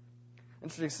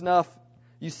 Interesting enough,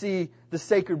 you see the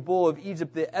sacred bull of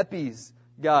Egypt, the Apis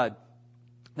god.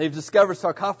 They've discovered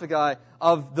sarcophagi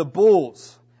of the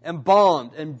bulls,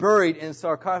 embalmed and buried in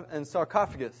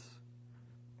sarcophagus.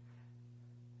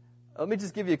 Let me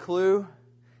just give you a clue.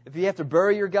 If you have to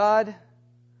bury your god,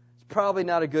 it's probably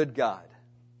not a good god.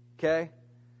 Okay?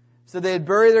 So they'd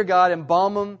bury their god,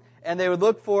 embalm him, and they would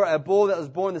look for a bull that was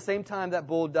born the same time that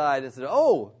bull died and said,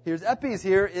 oh, here's Apis,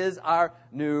 here is our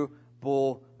new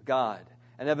bull god.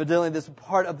 And evidently this was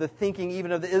part of the thinking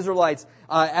even of the Israelites,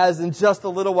 as in just a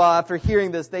little while after hearing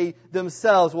this, they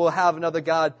themselves will have another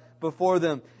god before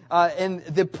them. In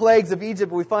the plagues of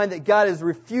Egypt, we find that God is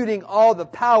refuting all the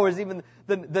powers, even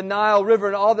the Nile River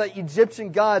and all the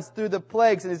Egyptian gods through the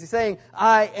plagues. And he's saying,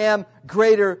 I am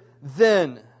greater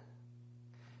than.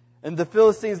 And the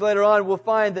Philistines later on will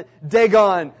find that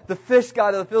Dagon, the fish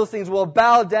god of the Philistines, will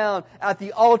bow down at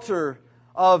the altar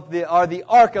of the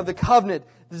Ark of the Covenant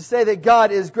to say that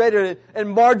God is greater. And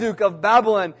Marduk of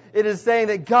Babylon, it is saying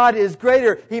that God is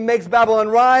greater. He makes Babylon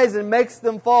rise and makes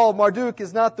them fall. Marduk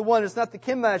is not the one. It's not the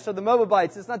Chemosh of the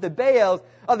Moabites. It's not the Baals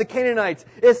of the Canaanites.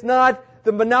 It's not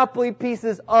the monopoly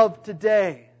pieces of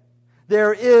today.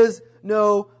 There is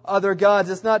no other gods.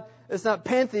 It's not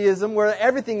pantheism where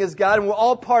everything is God and we're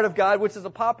all part of God, which is a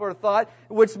popular thought,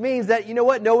 which means that, you know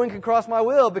what, no one can cross my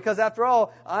will because after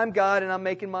all, I'm God and I'm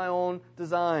making my own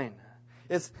design.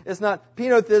 It's not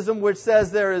Pinotheism, which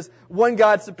says there is one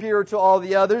God superior to all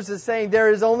the others. It's saying there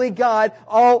is only God.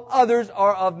 All others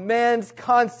are of man's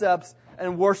concepts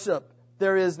and worship.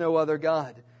 There is no other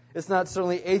God. It's not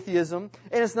certainly atheism,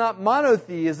 and it's not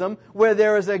monotheism, where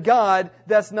there is a God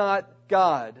that's not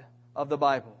God of the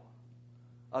Bible,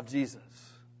 of Jesus.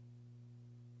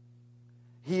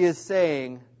 He is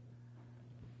saying,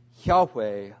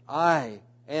 Yahweh, I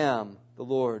am the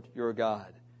Lord your God.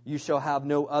 You shall have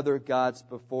no other gods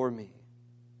before me.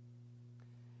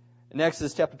 In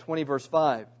Exodus chapter 20, verse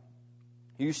 5,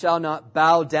 you shall not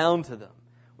bow down to them,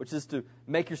 which is to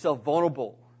make yourself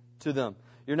vulnerable to them.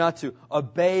 You're not to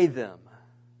obey them.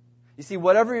 You see,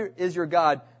 whatever is your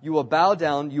God, you will bow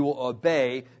down, you will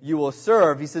obey, you will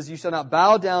serve. He says, you shall not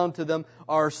bow down to them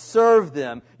or serve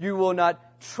them. You will not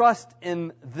trust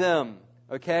in them.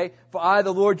 Okay? For I,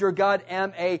 the Lord your God,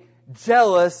 am a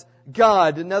jealous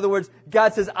God. In other words,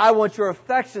 God says, I want your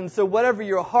affection. So whatever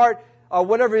your heart,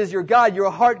 whatever is your God,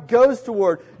 your heart goes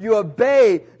toward. You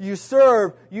obey, you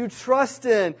serve, you trust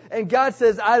in. And God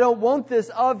says, I don't want this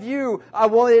of you. I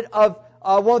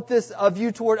want this of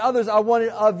you toward others. I want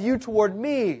it of you toward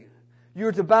me.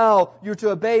 You're to bow, you're to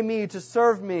obey me, to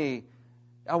serve me.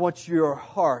 I want your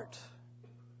heart.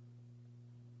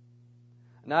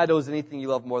 An idol is anything you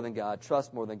love more than God,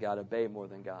 trust more than God, obey more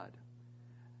than God.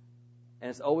 And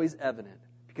it's always evident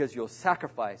because you'll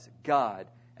sacrifice God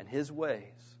and His ways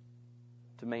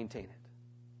to maintain it.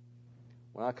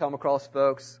 When I come across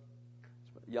folks,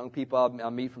 young people I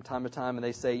meet from time to time, and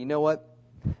they say, you know what?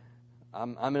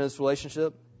 I'm in this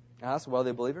relationship. I ask, well, are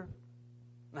they a believer?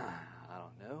 Nah, I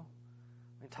don't know.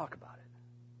 I mean, talk about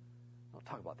it. Don't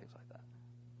talk about things like that.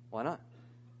 Why not?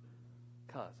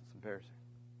 Because it's embarrassing.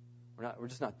 We're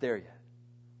just not there yet.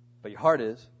 But your heart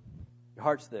is. Your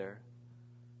heart's there.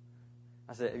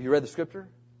 I said, have you read the scripture?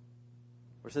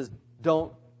 Where it says,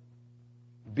 don't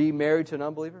be married to an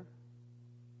unbeliever?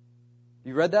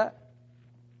 You read that?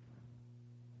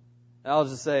 And I'll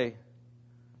just say,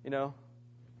 you know,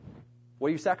 what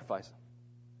are you sacrificing?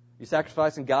 You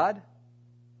sacrificing God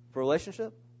for a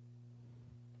relationship?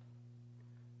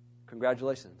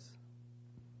 Congratulations.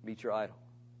 Meet your idol.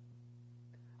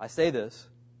 I say this.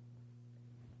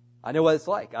 I know what it's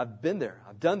like. I've been there.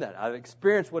 I've done that. I've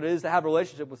experienced what it is to have a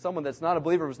relationship with someone that's not a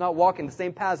believer, who's not walking the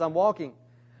same paths I'm walking.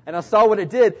 And I saw what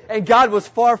it did, and God was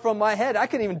far from my head. I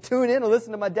couldn't even tune in and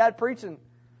listen to my dad preaching.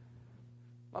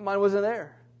 My mind wasn't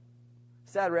there.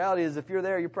 Sad reality is if you're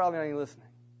there, you're probably not even listening.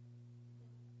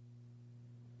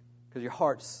 Because your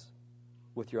heart's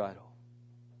with your idol.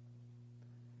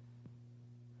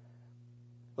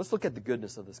 Let's look at the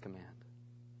goodness of this command.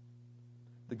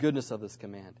 The goodness of this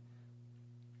command.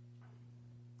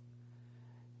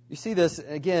 You see this,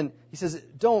 again, he says,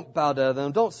 don't bow down to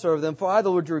them, don't serve them, for I, the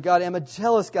Lord your God, am a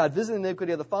jealous God, visiting the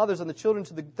iniquity of the fathers and the children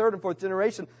to the third and fourth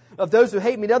generation of those who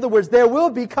hate me. In other words, there will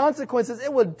be consequences.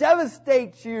 It will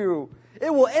devastate you.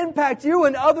 It will impact you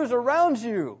and others around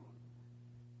you.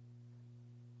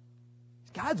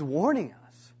 God's warning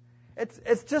us.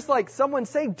 It's just like someone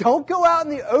saying, don't go out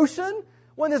in the ocean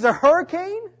when there's a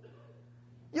hurricane.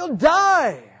 You'll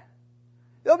die.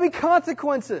 There'll be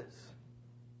consequences.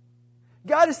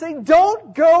 God is saying,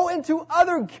 don't go into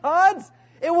other gods.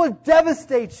 It will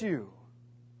devastate you.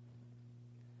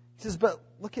 He says, but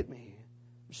look at me.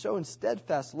 showing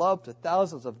steadfast love to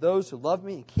thousands of those who love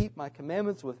me and keep my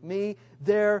commandments. With me,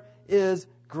 there is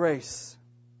grace.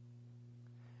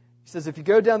 He says, if you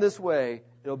go down this way,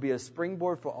 it'll be a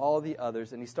springboard for all the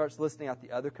others. And he starts listing out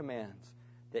the other commands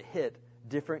that hit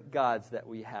different gods that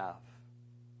we have.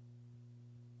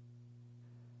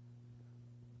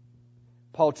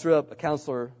 Paul Tripp, a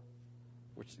counselor,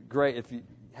 which is great. If you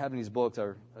have these books, I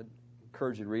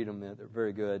encourage you to read them. They're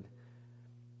very good.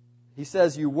 He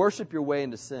says, you worship your way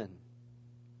into sin.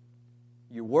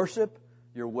 You worship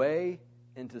your way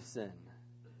into sin.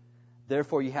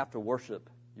 Therefore, you have to worship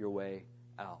your way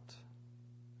out.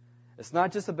 It's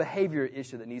not just a behavior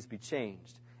issue that needs to be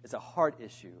changed. It's a heart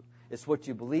issue. It's what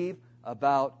you believe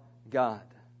about God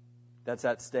that's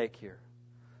at stake here.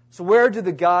 So where do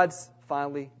the gods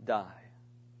finally die?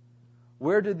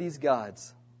 Where did these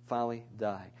gods finally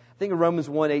die? I think in Romans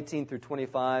 1:18 through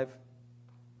 25, it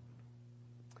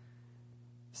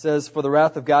says, for the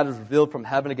wrath of God is revealed from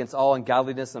heaven against all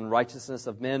ungodliness and unrighteousness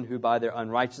of men who by their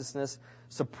unrighteousness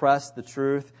suppress the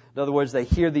truth. In other words, they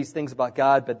hear these things about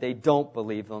God, but they don't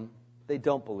believe them. They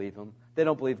don't believe them. They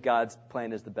don't believe God's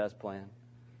plan is the best plan.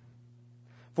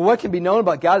 For what can be known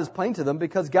about God is plain to them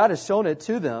because God has shown it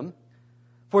to them.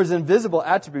 For His invisible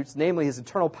attributes, namely His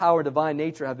eternal power and divine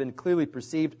nature, have been clearly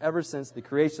perceived ever since the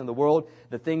creation of the world,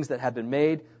 the things that have been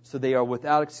made, so they are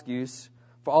without excuse.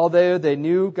 For although they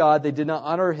knew God, they did not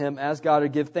honor Him as God or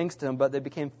give thanks to Him, but they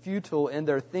became futile in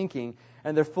their thinking,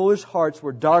 and their foolish hearts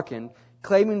were darkened.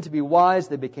 Claiming to be wise,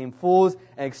 they became fools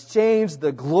and exchanged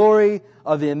the glory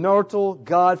of the immortal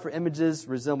God for images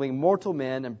resembling mortal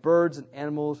men and birds and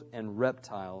animals and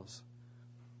reptiles.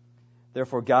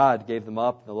 Therefore God gave them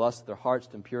up in the lust of their hearts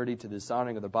to impurity, to the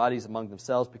dishonoring of their bodies among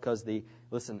themselves, because they,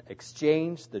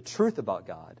 exchanged the truth about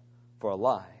God for a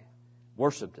lie,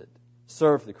 worshipped it,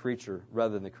 served the creature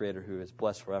rather than the Creator who is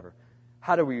blessed forever.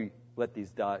 How do we let these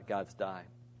gods die?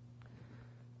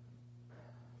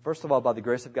 First of all, by the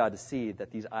grace of God, to see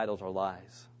that these idols are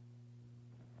lies.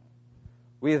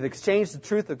 We have exchanged the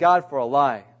truth of God for a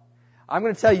lie. I'm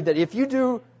going to tell you that if you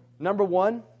do number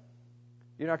one,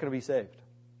 you're not going to be saved.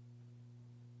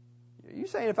 Are you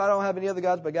saying if I don't have any other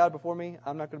gods but God before me,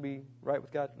 I'm not going to be right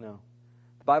with God? No.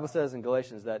 The Bible says in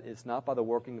Galatians that it's not by the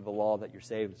working of the law that you're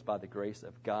saved, it's by the grace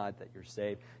of God that you're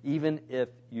saved, even if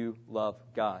you love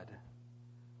God.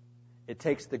 It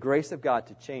takes the grace of God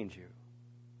to change you.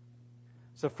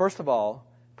 So first of all,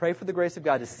 pray for the grace of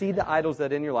God to see the idols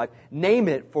that are in your life. Name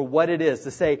it for what it is.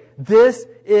 To say, this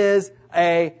is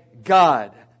a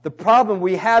God. The problem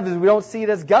we have is we don't see it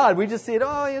as God. We just see it,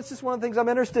 it's just one of the things I'm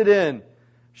interested in.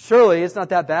 Surely it's not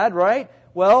that bad, right?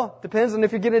 Well, depends on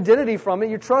if you're getting identity from it,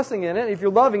 you're trusting in it, if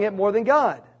you're loving it more than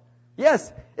God.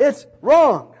 Yes, it's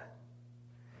wrong.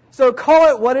 So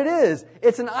call it what it is.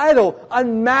 It's an idol.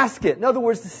 Unmask it. In other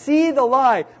words, to see the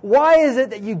lie. Why is it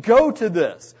that you go to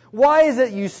this? Why is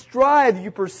it you strive,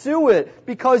 you pursue it?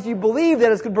 Because you believe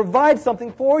that it's going to provide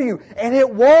something for you. And it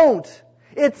won't.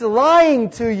 It's lying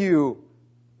to you.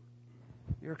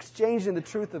 You're exchanging the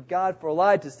truth of God for a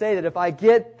lie to say that if I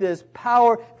get this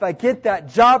power, if I get that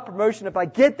job promotion, if I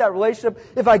get that relationship,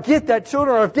 if I get that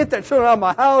children, or if I get that children out of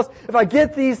my house, if I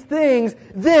get these things,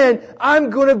 then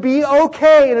I'm going to be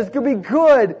okay and it's going to be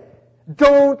good.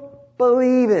 Don't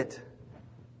believe it.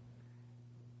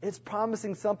 It's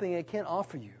promising something it can't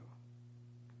offer you.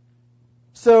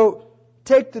 So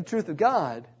take the truth of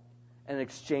God and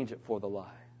exchange it for the lie.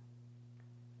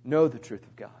 Know the truth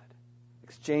of God.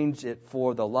 Exchange it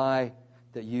for the lie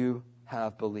that you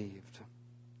have believed.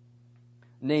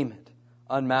 Name it.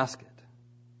 Unmask it.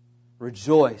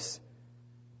 Rejoice.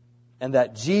 And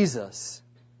that Jesus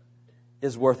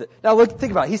is worth it. Now look,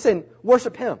 think about it. He's saying,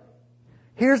 worship Him.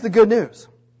 Here's the good news.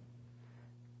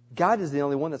 God is the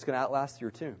only one that's going to outlast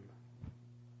your tomb.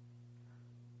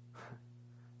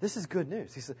 This is good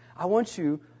news. He said, I want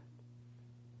you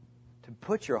to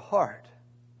put your heart,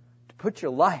 to put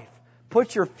your life,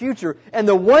 put your future, and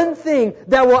the one thing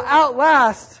that will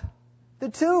outlast the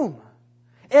tomb.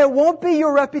 It won't be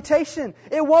your reputation.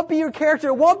 It won't be your character.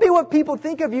 It won't be what people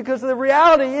think of you, because the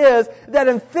reality is that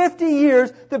in 50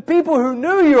 years, the people who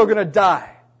knew you are going to die.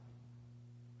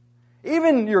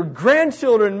 Even your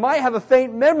grandchildren might have a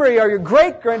faint memory, or your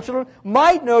great-grandchildren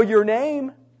might know your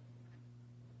name.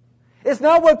 It's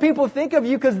not what people think of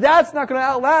you, because that's not going to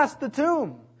outlast the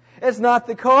tomb. It's not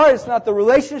the car, it's not the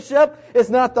relationship, it's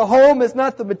not the home, it's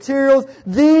not the materials.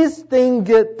 These things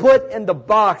get put in the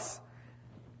box.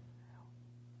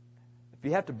 If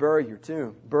you have to bury your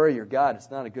tomb, bury your God,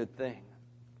 it's not a good thing.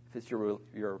 If it's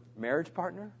your marriage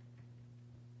partner,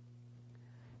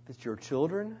 if it's your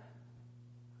children,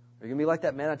 are you going to be like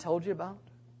that man I told you about?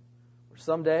 Where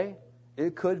someday,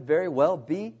 it could very well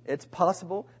be, it's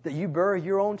possible, that you bury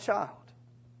your own child.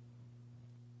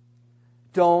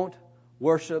 Don't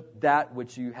worship that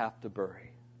which you have to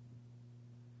bury.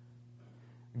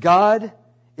 God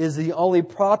is the only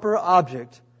proper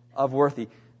object of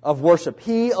worship.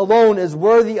 He alone is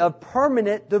worthy of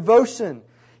permanent devotion.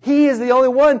 He is the only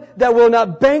one that will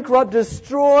not bankrupt,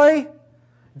 destroy,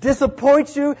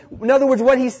 disappoint you. In other words,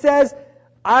 what He says,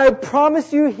 I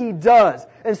promise you, He does.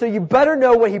 And so you better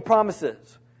know what He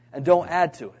promises and don't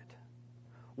add to it.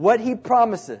 What He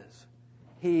promises,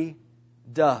 He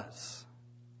does.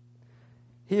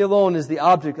 He alone is the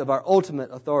object of our ultimate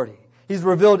authority. He's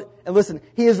revealed, and listen,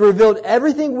 He has revealed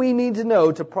everything we need to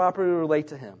know to properly relate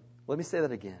to Him. Let me say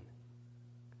that again.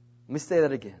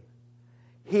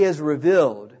 He has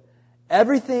revealed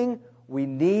everything we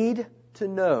need to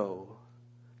know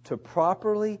to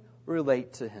properly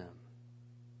relate to Him.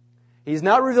 He's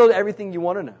not revealed everything you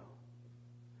want to know.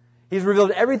 He's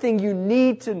revealed everything you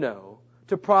need to know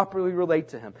to properly relate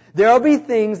to Him. There will be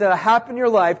things that happen in your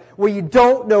life where you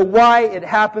don't know why it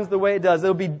happens the way it does.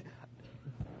 There'll be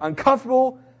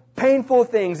uncomfortable, painful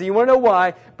things, and you want to know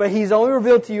why, but He's only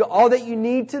revealed to you all that you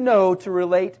need to know to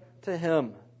relate to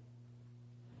Him.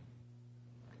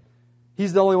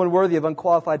 He's the only one worthy of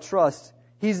unqualified trust.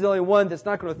 He's the only one that's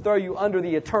not going to throw you under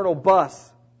the eternal bus.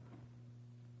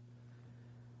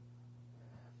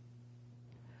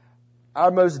 Our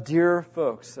most dear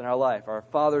folks in our life, our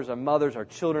fathers, our mothers, our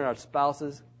children, our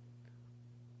spouses.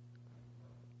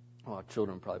 Well, our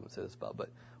children probably wouldn't say this about, but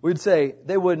we'd say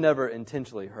they would never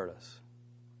intentionally hurt us.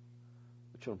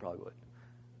 The children probably would.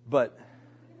 But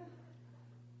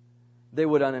they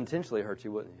would unintentionally hurt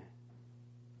you, wouldn't they?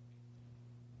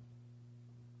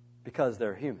 Because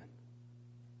they're human.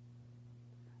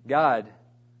 God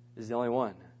is the only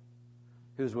one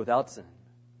who's without sin.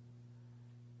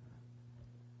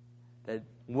 That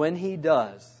when He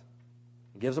does,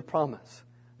 gives a promise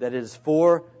that it is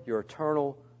for your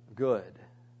eternal good.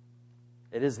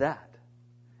 It is that.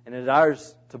 And it is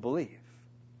ours to believe.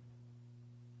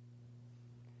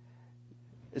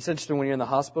 It's interesting when you're in the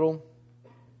hospital.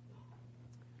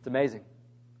 It's amazing.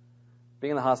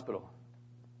 Being in the hospital.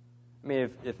 I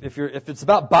mean, if it's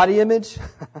about body image, it's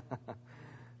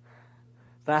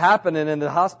not happening in the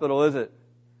hospital, is it?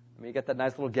 I mean, you got that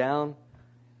nice little gown.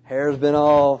 Hair's been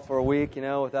all for a week,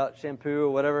 without shampoo or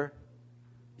whatever.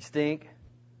 You stink,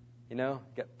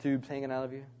 got tubes hanging out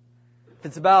of you. If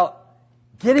it's about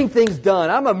getting things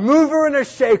done, I'm a mover and a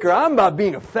shaker. I'm about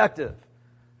being effective.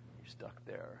 You're stuck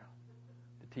there,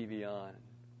 the TV on.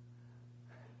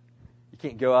 You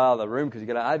can't go out of the room because you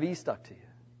got an IV stuck to you.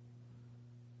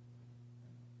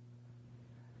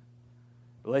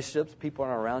 Relationships, people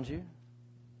aren't around you.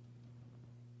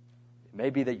 It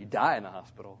may be that you die in the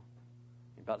hospital.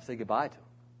 You're about to say goodbye to them.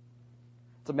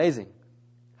 It's amazing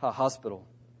how a hospital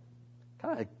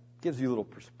kind of gives you a little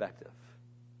perspective.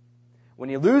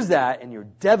 When you lose that and you're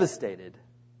devastated, it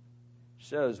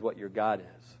shows what your God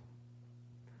is.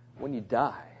 When you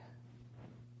die,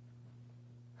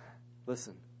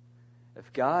 listen,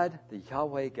 if God, the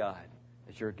Yahweh God,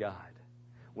 is your God,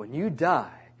 when you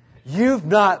die, you've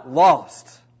not lost.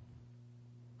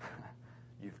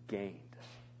 You've gained.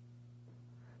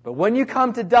 But when you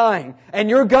come to dying, and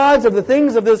your gods are the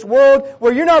things of this world,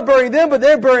 where you're not burying them, but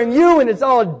they're burying you, and it's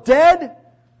all dead,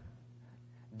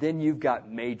 then you've got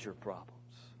major problems.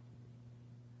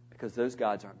 Because those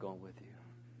gods aren't going with you.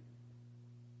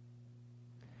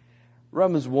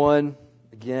 Romans 1,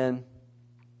 again,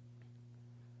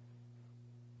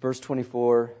 verse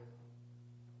 24.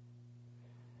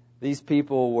 These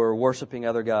people were worshiping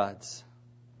other gods.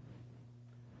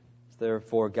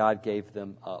 Therefore, God gave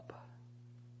them up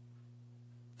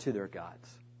to their gods.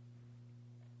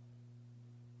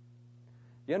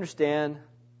 You understand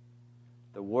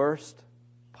the worst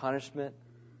punishment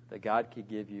that God could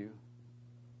give you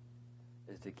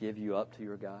is to give you up to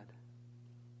your God?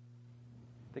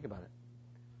 Think about it.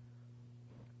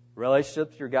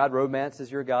 Relationships, your God. Romance is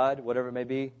your God. Whatever it may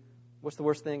be. What's the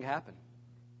worst thing happen?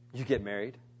 You get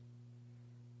married.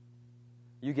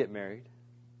 You get married.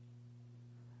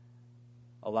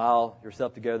 Allow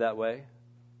yourself to go that way.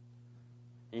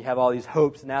 You have all these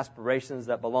hopes and aspirations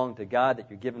that belong to God that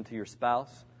you're giving to your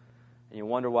spouse. And you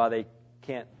wonder why they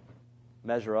can't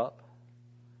measure up.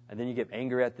 And then you get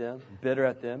angry at them, bitter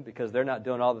at them, because they're not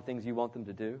doing all the things you want them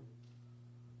to do.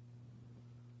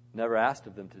 Never asked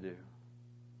of them to do.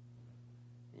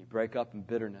 You break up in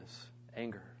bitterness,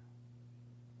 anger.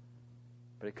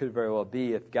 But it could very well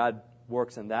be if God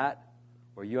works in that,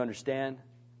 where you understand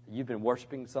that you've been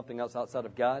worshiping something else outside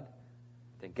of God,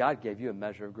 then God gave you a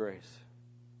measure of grace,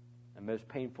 a most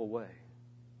painful way.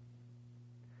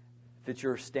 If it's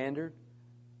your standard,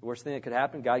 the worst thing that could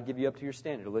happen, God give you up to your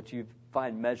standard, to let you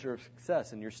find measure of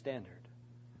success in your standard.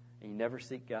 And you never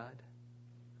seek God.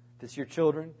 If it's your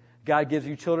children, God gives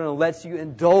you children and lets you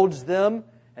indulge them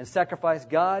and sacrifice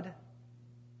God.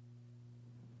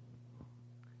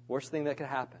 Worst thing that could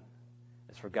happen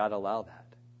is for God to allow that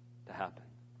to happen.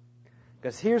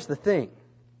 Because here's the thing.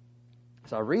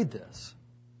 As I read this,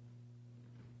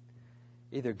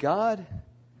 either God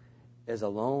is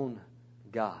alone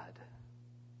God,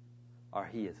 or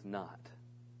He is not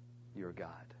your God.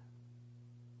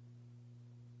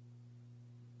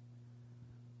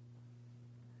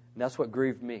 And that's what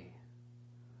grieved me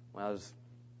when I was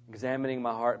examining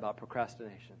my heart about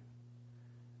procrastination.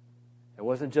 It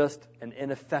wasn't just an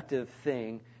ineffective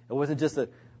thing. It wasn't just a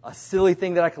silly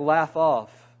thing that I could laugh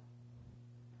off.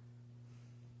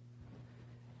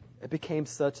 It became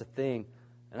such a thing.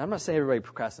 And I'm not saying everybody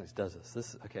procrastinates does this.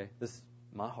 This is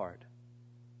my heart.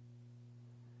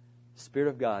 The Spirit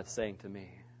of God saying to me,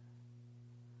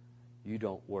 you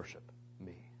don't worship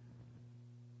me.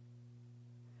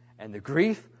 And the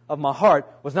grief of my heart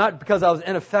was not because I was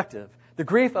ineffective. The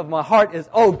grief of my heart is,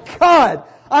 oh God,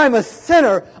 I'm a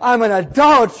sinner. I'm an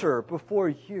idolater before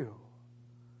you.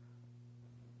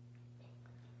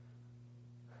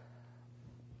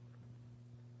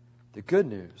 The good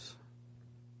news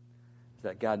is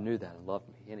that God knew that and loved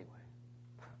me anyway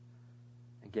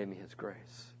and gave me His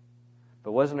grace.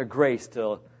 But it wasn't a grace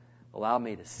to allow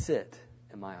me to sit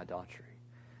in my idolatry.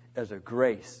 It was a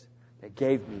grace that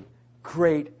gave me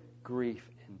great grief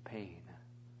and pain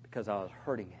because I was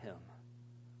hurting Him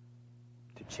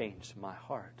to change my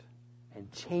heart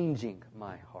and changing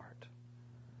my heart.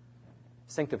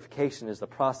 Sanctification is the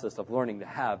process of learning to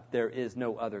have there is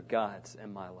no other gods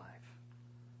in my life.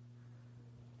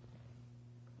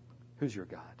 Who's your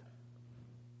God?